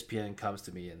then ESPN comes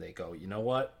to me and they go, you know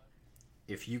what?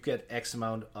 If you get X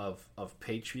amount of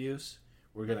page views,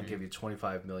 we're gonna give you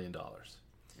 $25 million.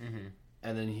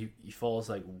 And then he falls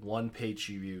like 1 page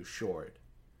view short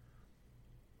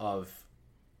of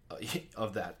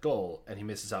that goal, and he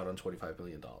misses out on $25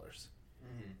 million.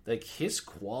 Like, his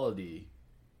quality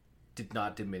did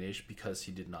not diminish because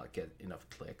he did not get enough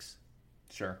clicks.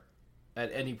 Sure.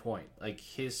 At any point, like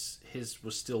his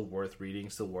was still worth reading,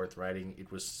 still worth writing. It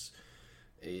was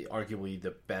arguably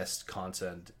the best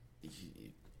content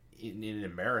in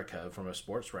America from a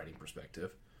sports writing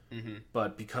perspective.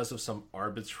 But because of some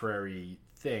arbitrary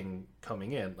thing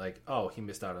coming in, like, oh, he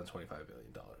missed out on $25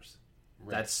 million.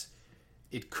 Right.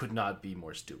 It could not be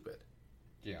more stupid.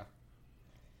 Yeah.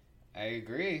 I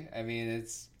agree. I mean,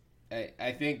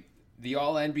 I think the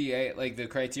All-NBA, like the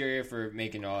criteria for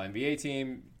making an All-NBA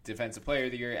team, Defensive Player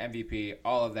of the Year, MVP,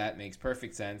 all of that makes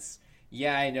perfect sense.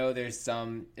 Yeah, I know there's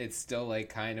some, it's still like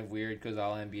kind of weird because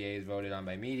All-NBA is voted on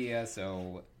by media,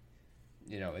 so,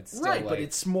 you know, it's still right, but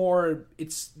it's more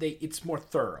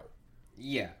thorough.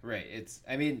 Yeah, right.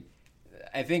 I mean,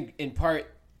 I think in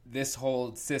part this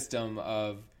whole system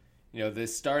of, you know,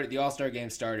 the All-Star Game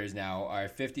starters now are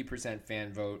 50%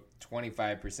 fan vote,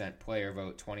 25% player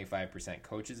vote, 25%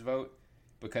 coaches vote,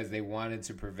 because they wanted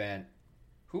to prevent.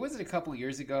 Who was it a couple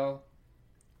years ago?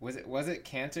 Was it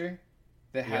Cantor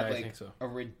that had like a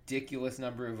ridiculous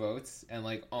number of votes and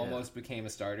like almost became a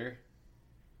starter?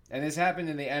 And this happened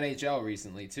in the NHL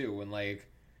recently too, when like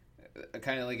a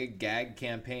kind of like a gag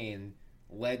campaign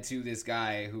led to this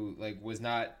guy who like was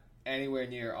not anywhere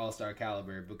near All-Star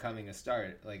caliber becoming a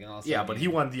start, like an All-Star. Yeah, but he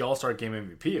won the All-Star Game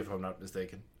MVP, if I'm not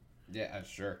mistaken. Yeah,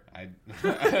 sure.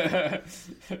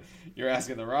 You're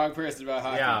asking the wrong person about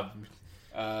hockey. Yeah,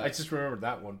 I just remembered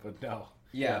that one, but no.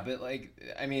 Yeah, but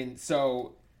like, I mean,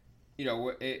 so, you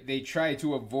know, they try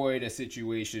to avoid a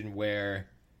situation where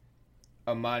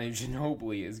a Manu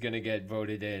Ginobili is going to get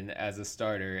voted in as a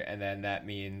starter, and then that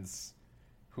means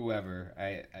whoever.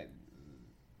 I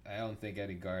don't think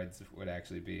any guards would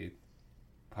actually be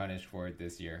punished for it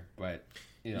this year, but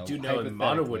you know,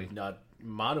 Manu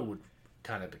would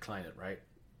kind of decline it, right?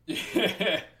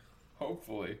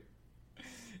 Hopefully,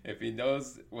 if he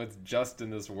knows what's just in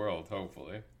this world,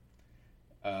 hopefully.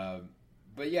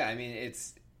 But yeah, I mean,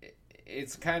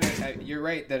 it's kind of, you're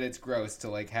right that it's gross to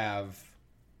like have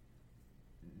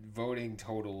voting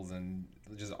totals and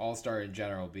just All-Star in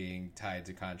general being tied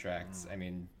to contracts. I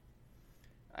mean,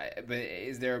 but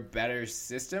is there a better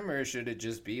system, or should it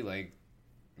just be like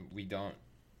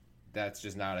that's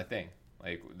just not a thing?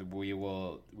 Like, we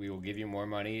will give you more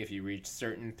money if you reach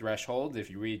certain thresholds, if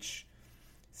you reach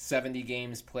 70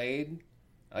 games played.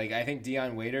 Like, I think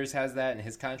Dion Waiters has that in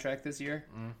his contract this year.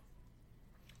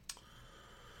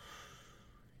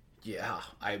 Yeah,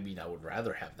 I mean, I would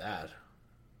rather have that.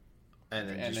 And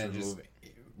then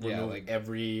remove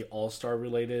every All-Star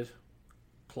related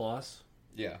clause.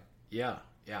 Yeah,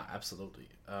 absolutely.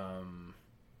 Well,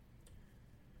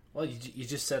 you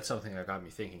just said something that got me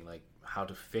thinking, like how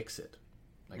to fix it,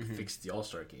 like fix the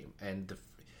All-Star game, and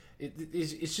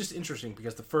it's just interesting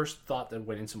because the first thought that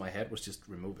went into my head was just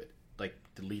remove it, like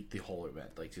delete the whole event,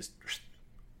 like just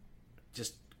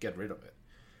get rid of it.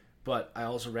 But I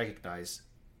also recognize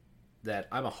that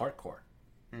I'm a hardcore,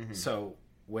 so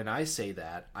when I say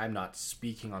that, I'm not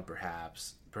speaking on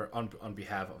on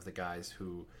behalf of the guys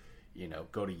who, you know,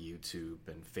 go to YouTube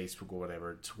and Facebook or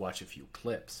whatever to watch a few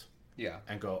clips. Yeah.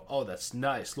 And go, oh, that's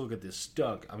nice. Look at this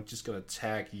dunk. I'm just going to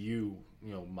tag you,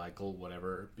 you know, Michael,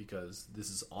 whatever, because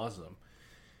this is awesome.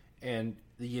 And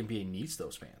the NBA needs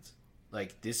those fans.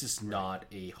 Like, this is not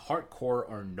a hardcore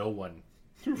or no one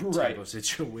type of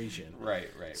situation. Right.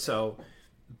 So,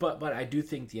 but I do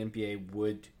think the NBA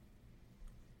would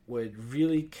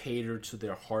really cater to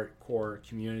their hardcore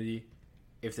community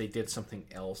if they did something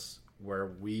else where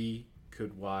we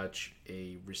could watch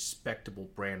a respectable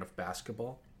brand of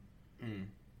basketball.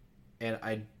 And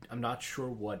I'm not sure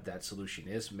what that solution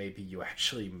is. Maybe you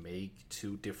actually make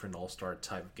 2 different All-Star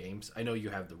type of games. I know you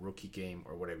have the rookie game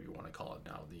or whatever you want to call it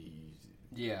now. The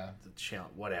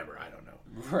challenge, whatever, I don't know.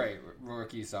 Right,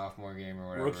 rookie sophomore game or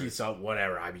whatever.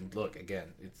 Whatever. I mean, look,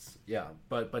 again, it's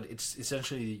but it's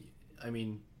essentially, I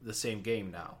mean, the same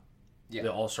game now. Yeah.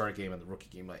 The All-Star game and the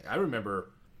rookie game. Like, I remember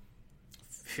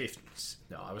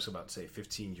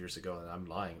 15 years ago, and I'm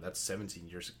lying. That's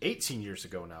 18 years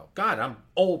ago now. God, I'm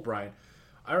old, Brian.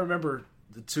 I remember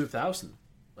the 2000,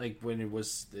 like when it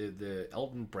was the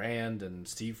Elton Brand and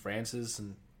Steve Francis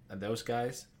and those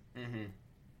guys.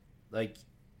 Like,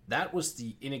 that was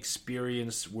the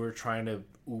inexperienced, we're trying to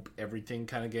oop everything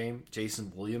kind of game.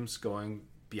 Jason Williams going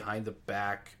behind the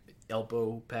back,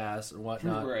 elbow pass and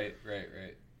whatnot. Right.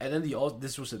 And then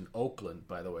this was in Oakland,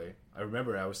 by the way. I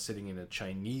remember I was sitting in a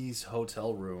Chinese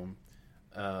hotel room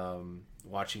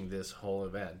watching this whole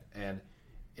event. And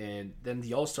then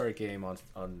the All-Star game on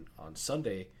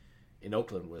Sunday in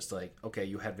Oakland was like, okay,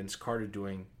 you had Vince Carter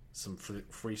doing some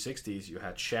 360s. You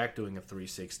had Shaq doing a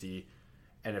 360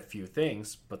 and a few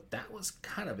things. But that was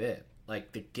kind of it.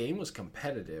 Like, the game was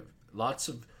competitive. Lots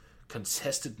of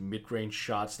contested mid-range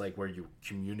shots, like where you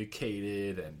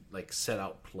communicated and like set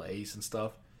out plays and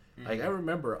stuff. Like, I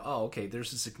remember,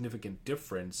 there's a significant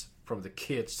difference from the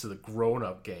kids to the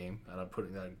grown-up game, and I'm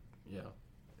putting that, in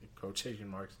quotation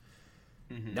marks.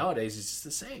 Nowadays, it's just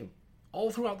the same. All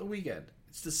throughout the weekend.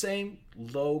 It's the same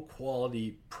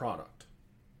low-quality product.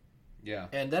 Yeah.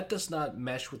 And that does not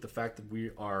mesh with the fact that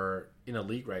we are in a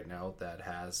league right now that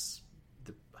has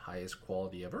the highest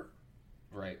quality ever.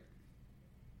 Right.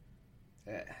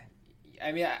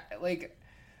 I mean,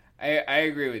 I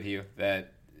agree with you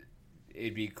that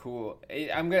it'd be cool.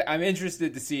 I'm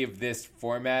interested to see if this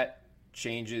format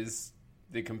changes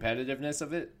the competitiveness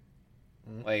of it.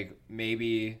 Like,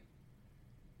 maybe,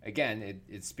 again,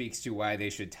 it speaks to why they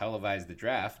should televise the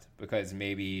draft, because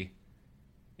maybe,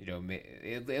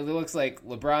 it looks like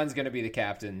LeBron's going to be the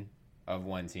captain of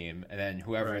one team, and then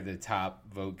whoever the top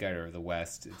vote getter of the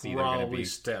West, it's either going to be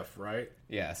Steph, right?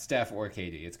 Yeah, Steph or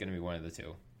KD. It's going to be one of the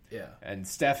two. Yeah. And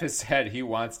Steph has said he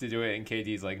wants to do it, and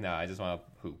KD's like, no, I just want to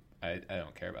hoop. I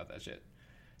don't care about that shit.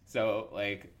 So,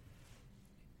 like,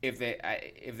 if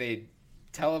they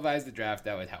televise the draft,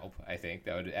 that would help. I think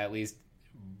that would at least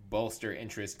bolster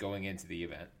interest going into the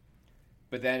event.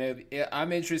 But then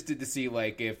I'm interested to see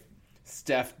like if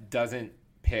Steph doesn't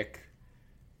pick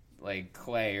like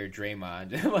Clay or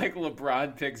Draymond, like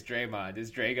LeBron picks Draymond, is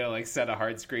Dre gonna like set a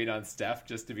hard screen on Steph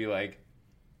just to be like,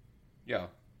 yo,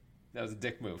 that was a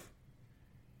dick move?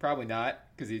 Probably not,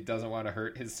 because he doesn't want to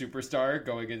hurt his superstar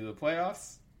going into the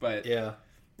playoffs. But yeah,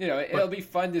 it'll be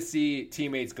fun to see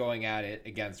teammates going at it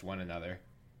against one another.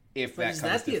 If that is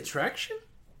comes that the attraction?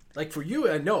 Like for you,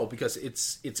 I know because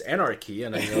it's anarchy,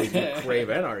 and I know you crave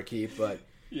anarchy. But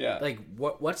yeah, like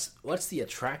what's the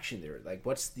attraction there? Like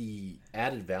what's the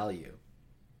added value?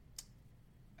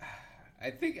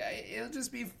 I think it'll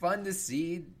just be fun to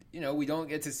see. We don't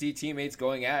get to see teammates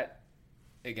going at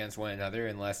against one another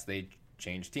unless they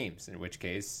change teams. In which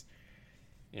case,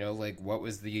 like what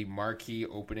was the marquee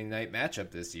opening night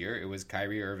matchup this year? It was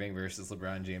Kyrie Irving versus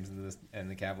LeBron James and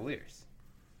the Cavaliers.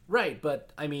 Right,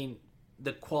 but I mean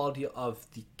the quality of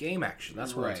the game action.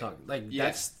 That's what I'm talking. Like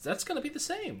that's going to be the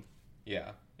same.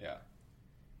 Yeah.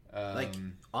 Like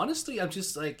honestly, I'm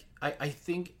just like I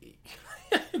think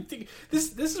I think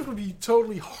this is going to be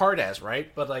totally hard ass,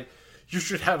 right? But like you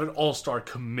should have an all-star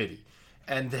committee,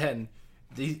 and then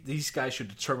these guys should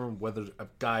determine whether a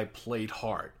guy played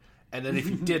hard, and then if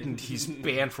he didn't, he's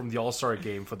banned from the all-star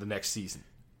game for the next season.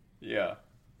 Yeah,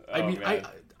 I mean,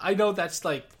 I know that's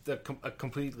like a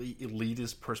completely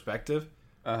elitist perspective,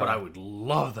 but I would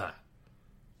love that.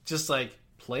 Just like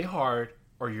play hard,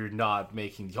 or you're not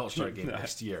making the all-star game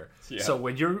next year. Yeah. So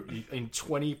when you're in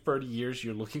 20, 30 years,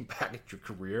 you're looking back at your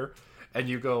career and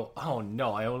you go, oh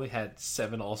no, I only had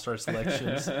 7 all-star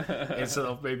selections instead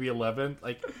of maybe 11.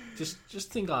 Like,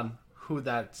 just think on who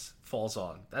that falls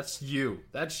on. That's you.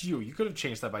 You could have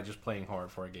changed that by just playing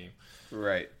hard for a game.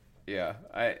 Right. Yeah.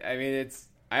 I mean,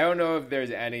 I don't know if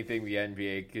there's anything the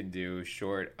NBA can do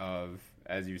short of,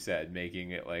 as you said,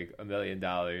 making it like $1 million.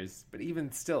 But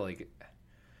even still, like,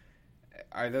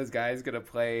 are those guys going to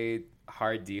play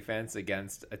hard defense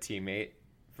against a teammate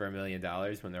for $1 million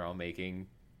when they're all making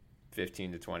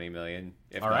 15 to 20 million,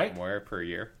 if not more, per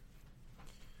year?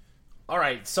 All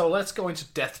right, so let's go into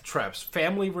death traps,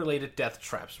 family-related death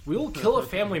traps. We'll kill a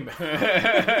family member.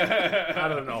 I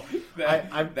don't know.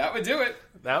 That would do it.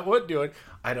 That would do it.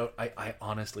 I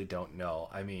honestly don't know.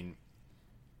 I mean,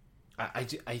 I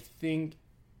think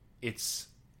it's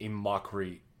a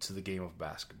mockery to the game of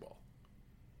basketball.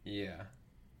 Yeah.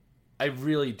 I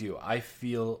really do. I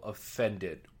feel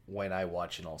offended when I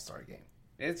watch an all-star game.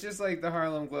 It's just like the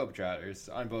Harlem Globetrotters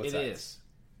on both sides.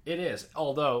 It is.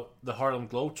 Although the Harlem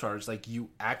Globetrotters, like, you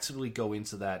actively go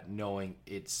into that knowing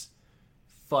it's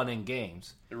fun and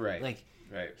games. Right. Like,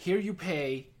 right. Here you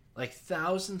pay like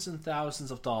thousands and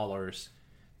thousands of dollars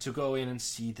to go in and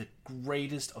see the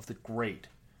greatest of the great,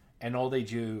 and all they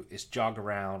do is jog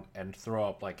around and throw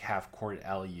up like half-court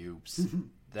alley-oops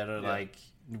that are like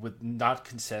with not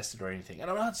contested or anything.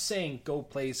 And I'm not saying go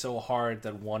play so hard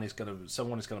that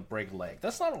someone is gonna break a leg.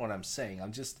 That's not what I'm saying.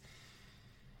 I'm just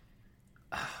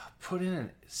put in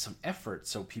some effort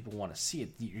so people want to see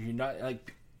it. You're not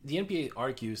like the NBA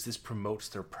argues this promotes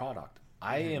their product.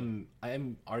 I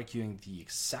am arguing the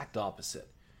exact opposite.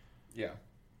 Yeah.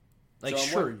 Like,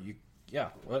 so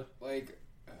what? Like,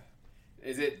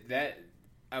 is it that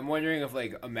I'm wondering if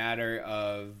like a matter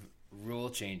of rule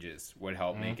changes would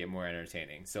help make it more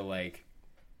entertaining. So like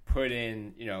put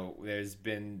in, there's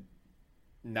been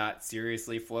not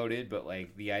seriously floated, but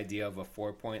like the idea of a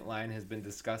 4-point line has been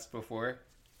discussed before.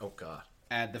 Oh God.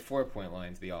 Add the 4-point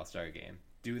line to the All-Star game.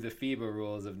 Do the FIBA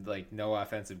rules of like no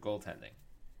offensive goaltending.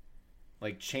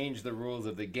 Like change the rules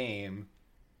of the game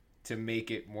to make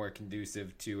it more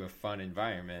conducive to a fun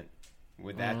environment.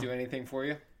 Would that do anything for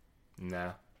you?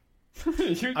 Nah.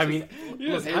 You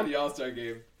just hate the All-Star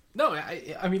game. No,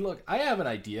 I mean, look, I have an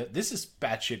idea. This is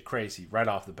batshit crazy right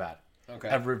off the bat. Okay.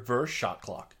 A reverse shot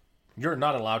clock. You're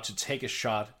not allowed to take a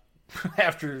shot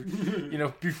after,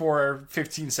 before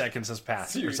 15 seconds has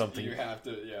passed or something. You have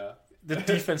to, yeah. The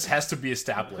defense has to be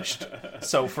established.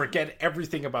 So forget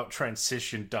everything about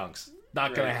transition dunks.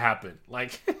 Not going to happen.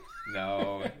 Like...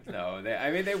 No.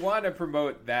 They want to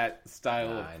promote that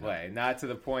style of play. Not to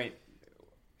the point...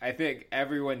 I think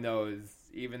everyone knows,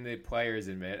 even the players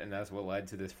admit, and that's what led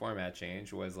to this format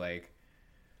change, was like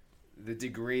the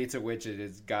degree to which it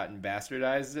has gotten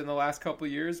bastardized in the last couple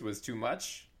of years was too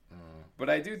much. But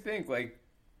I do think like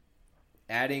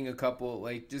adding a couple,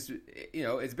 like just,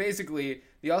 it's basically,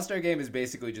 the All-Star game is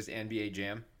basically just NBA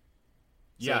Jam.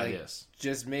 So, it is.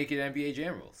 Just make it NBA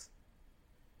Jam rules.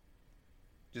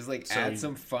 Just add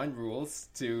some fun rules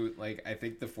to, like, I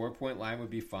think the 4-point line would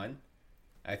be fun.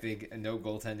 I think a no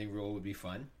goaltending rule would be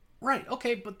fun. Right.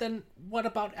 Okay, but then what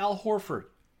about Al Horford?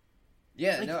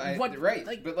 Yeah, right.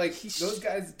 But those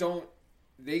guys don't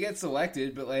they get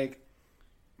selected, but like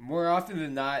more often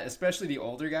than not, especially the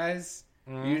older guys,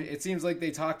 it seems like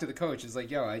they talk to the coach. It's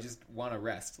like, yo, I just want to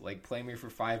rest. Like, play me for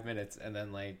 5 minutes, and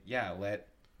then like, yeah, let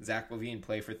Zach LaVine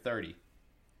play for 30.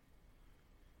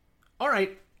 All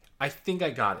right, I think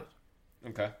I got it.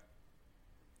 Okay.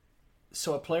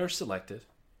 So a player selected,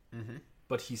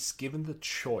 but he's given the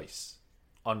choice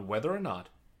on whether or not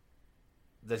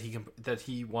that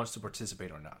he wants to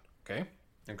participate or not. Okay.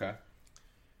 Okay.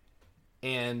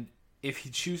 And if he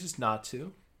chooses not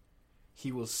to,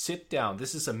 he will sit down.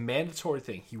 This is a mandatory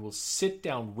thing. He will sit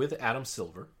down with Adam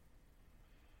Silver,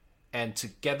 and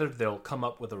together they'll come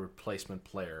up with a replacement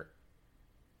player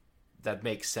that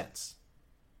makes sense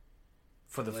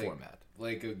for the format.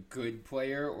 Like a good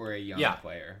player or a young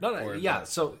player? No, yeah.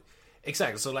 So,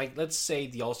 exactly. So, like, let's say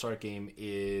the All-Star game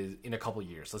is in a couple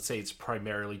years. Let's say it's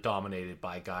primarily dominated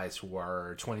by guys who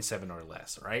are 27 or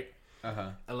less, right?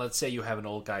 Uh-huh. And let's say you have an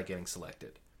old guy getting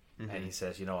selected, and he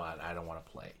says, you know what, I don't want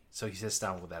to play. So he sits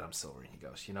down with Adam Silver, and he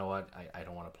goes, you know what, I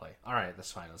don't want to play. All right,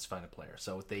 that's fine. Let's find a player.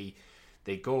 So they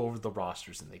go over the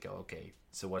rosters, and they go, okay,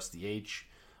 so what's the age?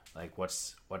 Like,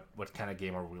 what kind of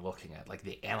game are we looking at? Like,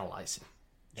 they analyze it.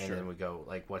 And then we go,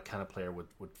 like, what kind of player would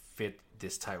fit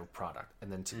this type of product? And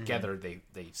then together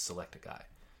they select a guy.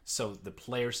 So the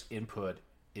player's input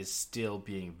is still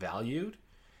being valued.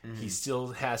 He still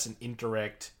has an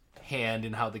indirect hand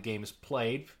in how the game is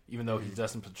played, even though he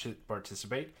doesn't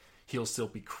participate. He'll still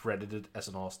be credited as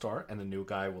an all-star, and the new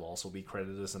guy will also be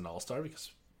credited as an all-star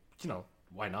because, you know,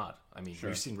 why not? I mean,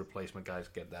 we've seen replacement guys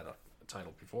get that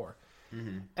title before.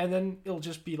 And then it'll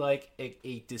just be like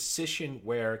a decision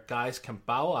where guys can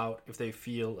bow out if they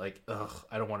feel like, ugh,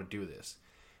 I don't want to do this.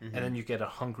 And then you get a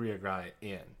hungrier guy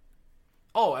in.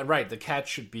 Oh, and right, the catch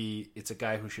should be it's a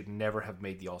guy who should never have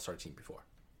made the All-Star team before.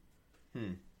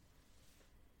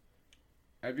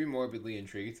 I'd be morbidly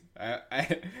intrigued.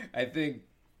 I think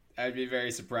I'd be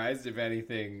very surprised if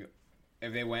anything,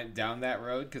 if they went down that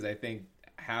road, because I think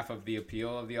half of the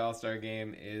appeal of the All-Star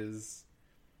game is,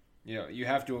 you know, you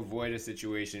have to avoid a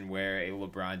situation where a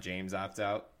LeBron James opts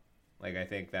out. Like, I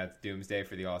think that's doomsday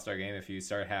for the All-Star game if you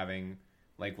start having,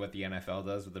 like, what the NFL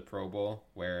does with the Pro Bowl,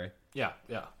 where... Yeah,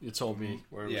 you told me.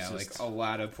 Where it was just... like, a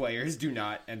lot of players do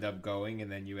not end up going,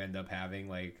 and then you end up having,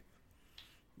 like,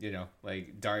 you know,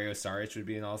 like, Dario Saric would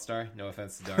be an All-Star. No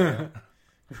offense to Dario.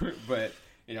 But,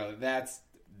 you know,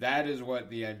 that is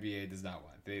what the NBA does not want.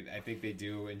 I think they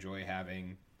do enjoy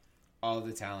having all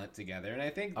the talent together. And I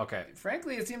think,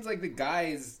 frankly, it seems like the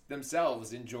guys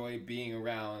themselves enjoy being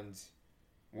around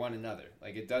one another.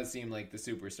 Like, it does seem like the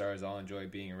superstars all enjoy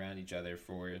being around each other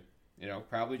for, you know,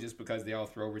 probably just because they all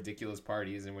throw ridiculous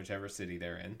parties in whichever city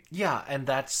they're in. Yeah, and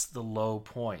that's the low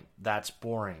point. That's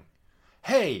boring.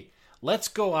 Hey, let's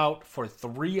go out for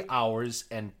 3 hours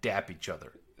and dap each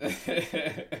other.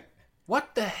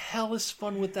 What the hell is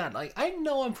fun with that? Like, I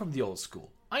know I'm from the old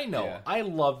school. I know. Yeah. I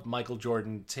loved Michael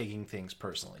Jordan taking things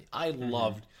personally. I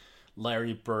loved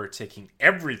Larry Bird taking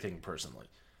everything personally.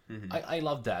 I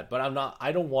love that, but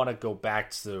I don't want to go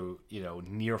back to, you know,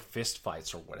 near fist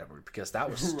fights or whatever, because that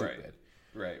was stupid.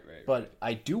 Right. But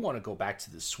I do want to go back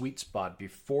to the sweet spot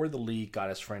before the league got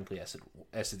as friendly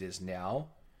as it is now.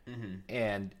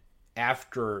 And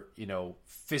after, you know,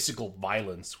 physical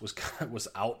violence was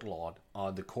outlawed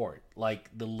on the court, like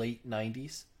the late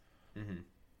 90s.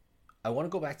 I want to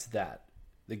go back to that.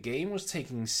 The game was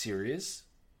taken serious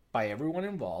by everyone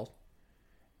involved,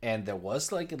 and there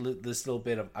was like this little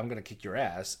bit of, I'm going to kick your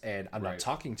ass, and I'm not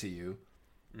talking to you,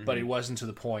 but it wasn't to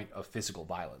the point of physical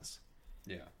violence.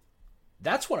 Yeah.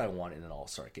 That's what I want in an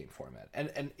all-star game format.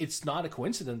 And it's not a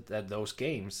coincidence that those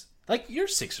games, like, you're a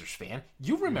Sixers fan.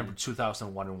 You remember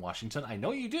 2001 in Washington. I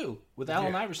know you do, with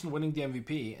Allen Iverson winning the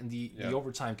MVP and the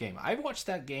overtime game. I've watched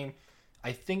that game,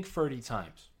 I think, 30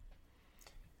 times.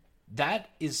 That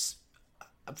is,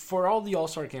 for all the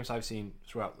All-Star games I've seen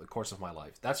throughout the course of my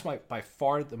life, that's by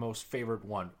far the most favorite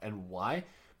one. And why?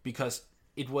 Because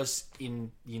it was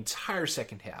in the entire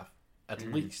second half, at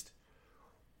least,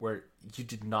 where you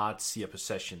did not see a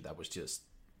possession that was just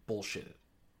bullshitted.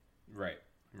 Right.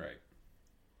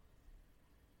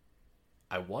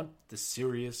 I want the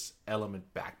serious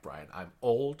element back, Brian. I'm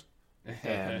old,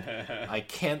 and I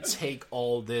can't take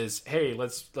all this, hey,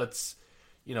 let's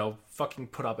you know, fucking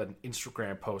put up an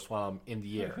Instagram post while I'm in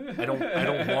the air. I don't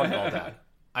want all that.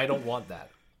 I don't want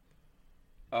that.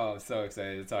 Oh, I'm so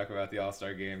excited to talk about the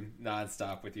All-Star game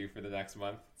nonstop with you for the next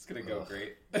month. It's going to go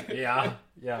great. Yeah,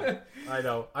 I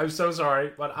know. I'm so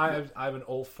sorry, but I'm an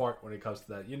old fart when it comes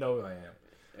to that. You know who I am.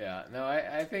 Yeah, no,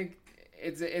 I think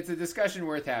it's a discussion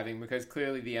worth having, because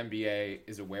clearly the NBA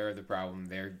is aware of the problem.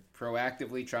 They're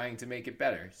proactively trying to make it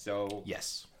better. So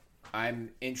yes, I'm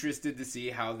interested to see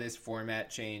how this format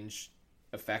change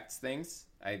affects things.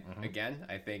 Again,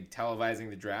 I think televising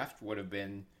the draft would have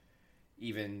been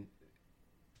an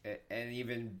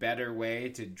even better way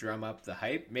to drum up the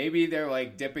hype. Maybe they're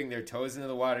like dipping their toes into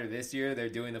the water this year. They're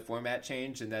doing the format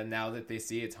change, and then now that they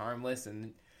see it's harmless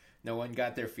and no one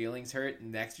got their feelings hurt,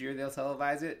 next year they'll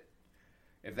televise it.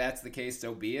 If that's the case,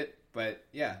 so be it. But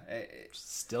yeah,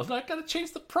 still not gonna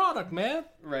change the product, man.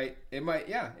 Right? It might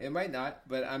not.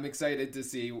 But I'm excited to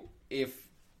see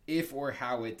if or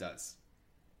how it does.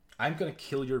 I'm gonna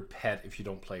kill your pet if you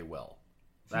don't play well.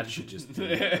 That should just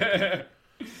be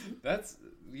That's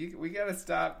we gotta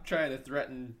stop trying to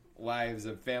threaten lives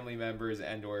of family members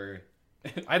and or.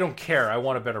 I don't care. I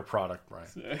want a better product,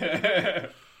 Brian.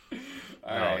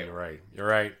 All right. You're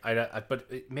right.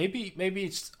 But maybe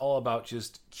it's all about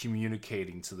just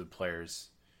communicating to the players.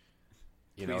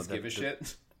 Please give a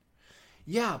shit.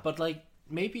 Yeah, but like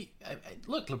maybe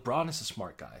look, LeBron is a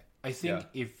smart guy. I think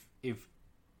if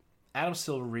Adam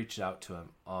Silver reached out to him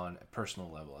on a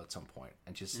personal level at some point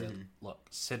and just said, "Look,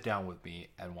 sit down with me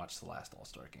and watch the last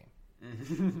All-Star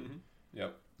game."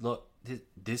 Yep. Look,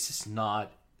 this is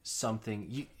not something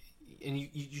you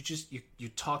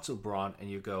talk to LeBron and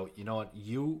you go, you know what?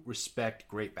 You respect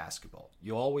great basketball.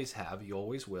 You always have. You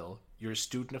always will. You're a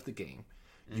student of the game.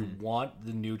 You want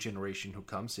the new generation who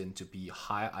comes in to be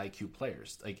high IQ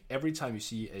players. Like every time you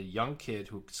see a young kid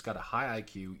who's got a high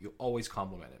IQ, you always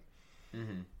compliment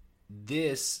him.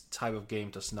 This type of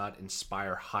game does not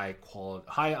inspire high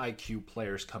IQ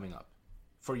players coming up.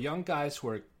 For young guys who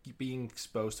are being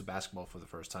exposed to basketball for the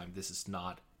first time, this is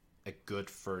not a good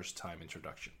first time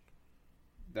introduction.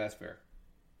 That's fair.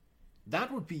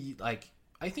 That would be like,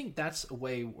 I think that's a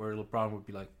way where LeBron would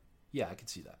be like, yeah, I can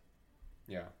see that.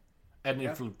 Yeah. And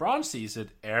if LeBron sees it,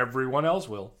 everyone else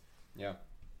will. Yeah.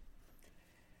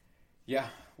 Yeah.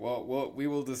 Well, we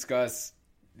will discuss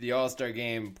the All-Star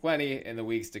game plenty in the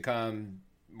weeks to come.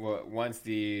 Once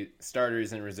the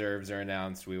starters and reserves are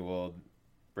announced, we will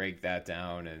break that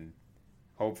down, and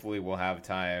hopefully we'll have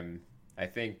time. I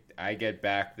think I get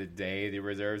back the day the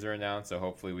reserves are announced, so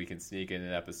hopefully we can sneak in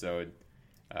an episode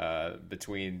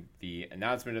between the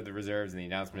announcement of the reserves and the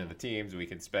announcement of the teams. We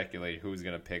can speculate who's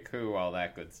going to pick who, all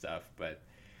that good stuff. But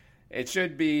it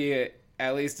should be,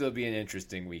 at least it'll be an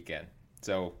interesting weekend.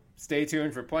 So stay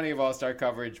tuned for plenty of All-Star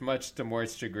coverage, much to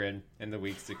Mort's chagrin in the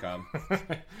weeks to come.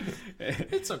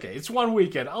 It's okay. It's one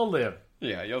weekend. I'll live.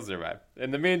 Yeah, you'll survive.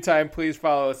 In the meantime, please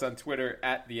follow us on Twitter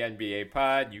at the NBA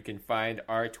Pod. You can find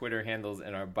our Twitter handles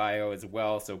in our bio as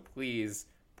well. So please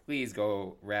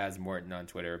go razz Morton on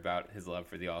Twitter about his love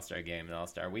for the All-Star game and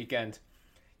All-Star weekend.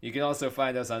 You can also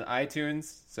find us on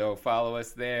iTunes. So follow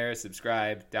us there,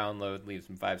 subscribe, download, leave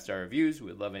some 5-star reviews.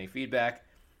 We'd love any feedback.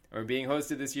 We're being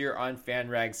hosted this year on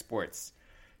FanRag Sports.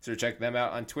 So check them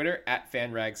out on Twitter at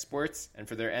FanRag Sports. And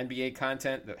for their NBA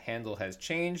content, the handle has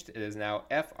changed. It is now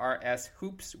FRS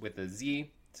Hoops with a Z.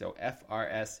 So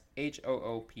FRS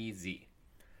HOOPZ.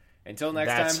 Until next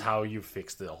time. That's how you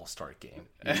fix the All-Star game.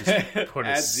 You just put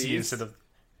a Z instead of...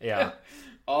 Yeah.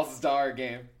 All-Star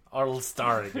game.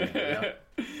 All-Star game, yeah.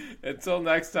 Until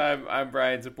next time, I'm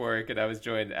Brian Zaporik, and I was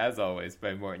joined, as always,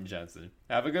 by Morton Jensen.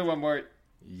 Have a good one, Mort.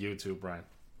 You too, Brian.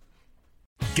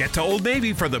 Get to Old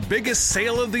Navy for the biggest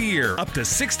sale of the year. Up to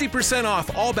 60%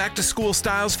 off all back-to-school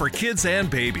styles for kids and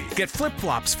baby. Get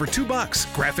flip-flops for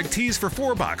 $2, graphic tees for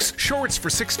 $4, shorts for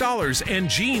 $6, and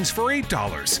jeans for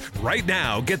 $8. Right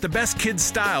now, get the best kids'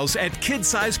 styles at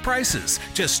kid-size prices.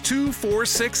 Just $2, $4,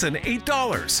 $6, and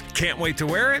 $8. Can't wait to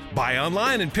wear it? Buy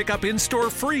online and pick up in-store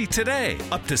free today.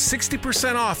 Up to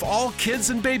 60% off all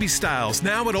kids and baby styles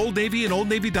now at Old Navy and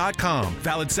OldNavy.com.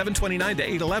 Valid 7/29 to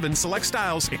 8/11. Select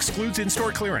styles. Excludes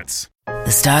in-store clearance. The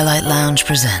Starlight Lounge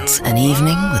presents An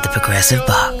Evening with the Progressive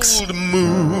Box. Old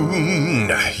moon,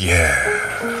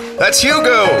 yeah. That's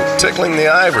Hugo, tickling the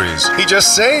ivories. He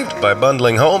just saved by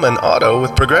bundling home and auto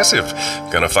with Progressive.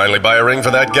 Gonna finally buy a ring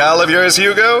for that gal of yours,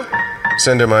 Hugo?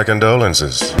 Send her my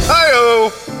condolences.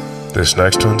 Hi-oh! This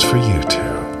next one's for you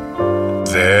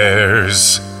two.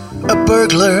 There's a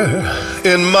burglar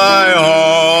in my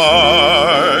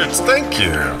heart. Thank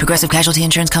you. Progressive Casualty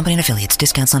Insurance Company and Affiliates.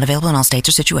 Discounts not available in all states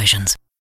or situations.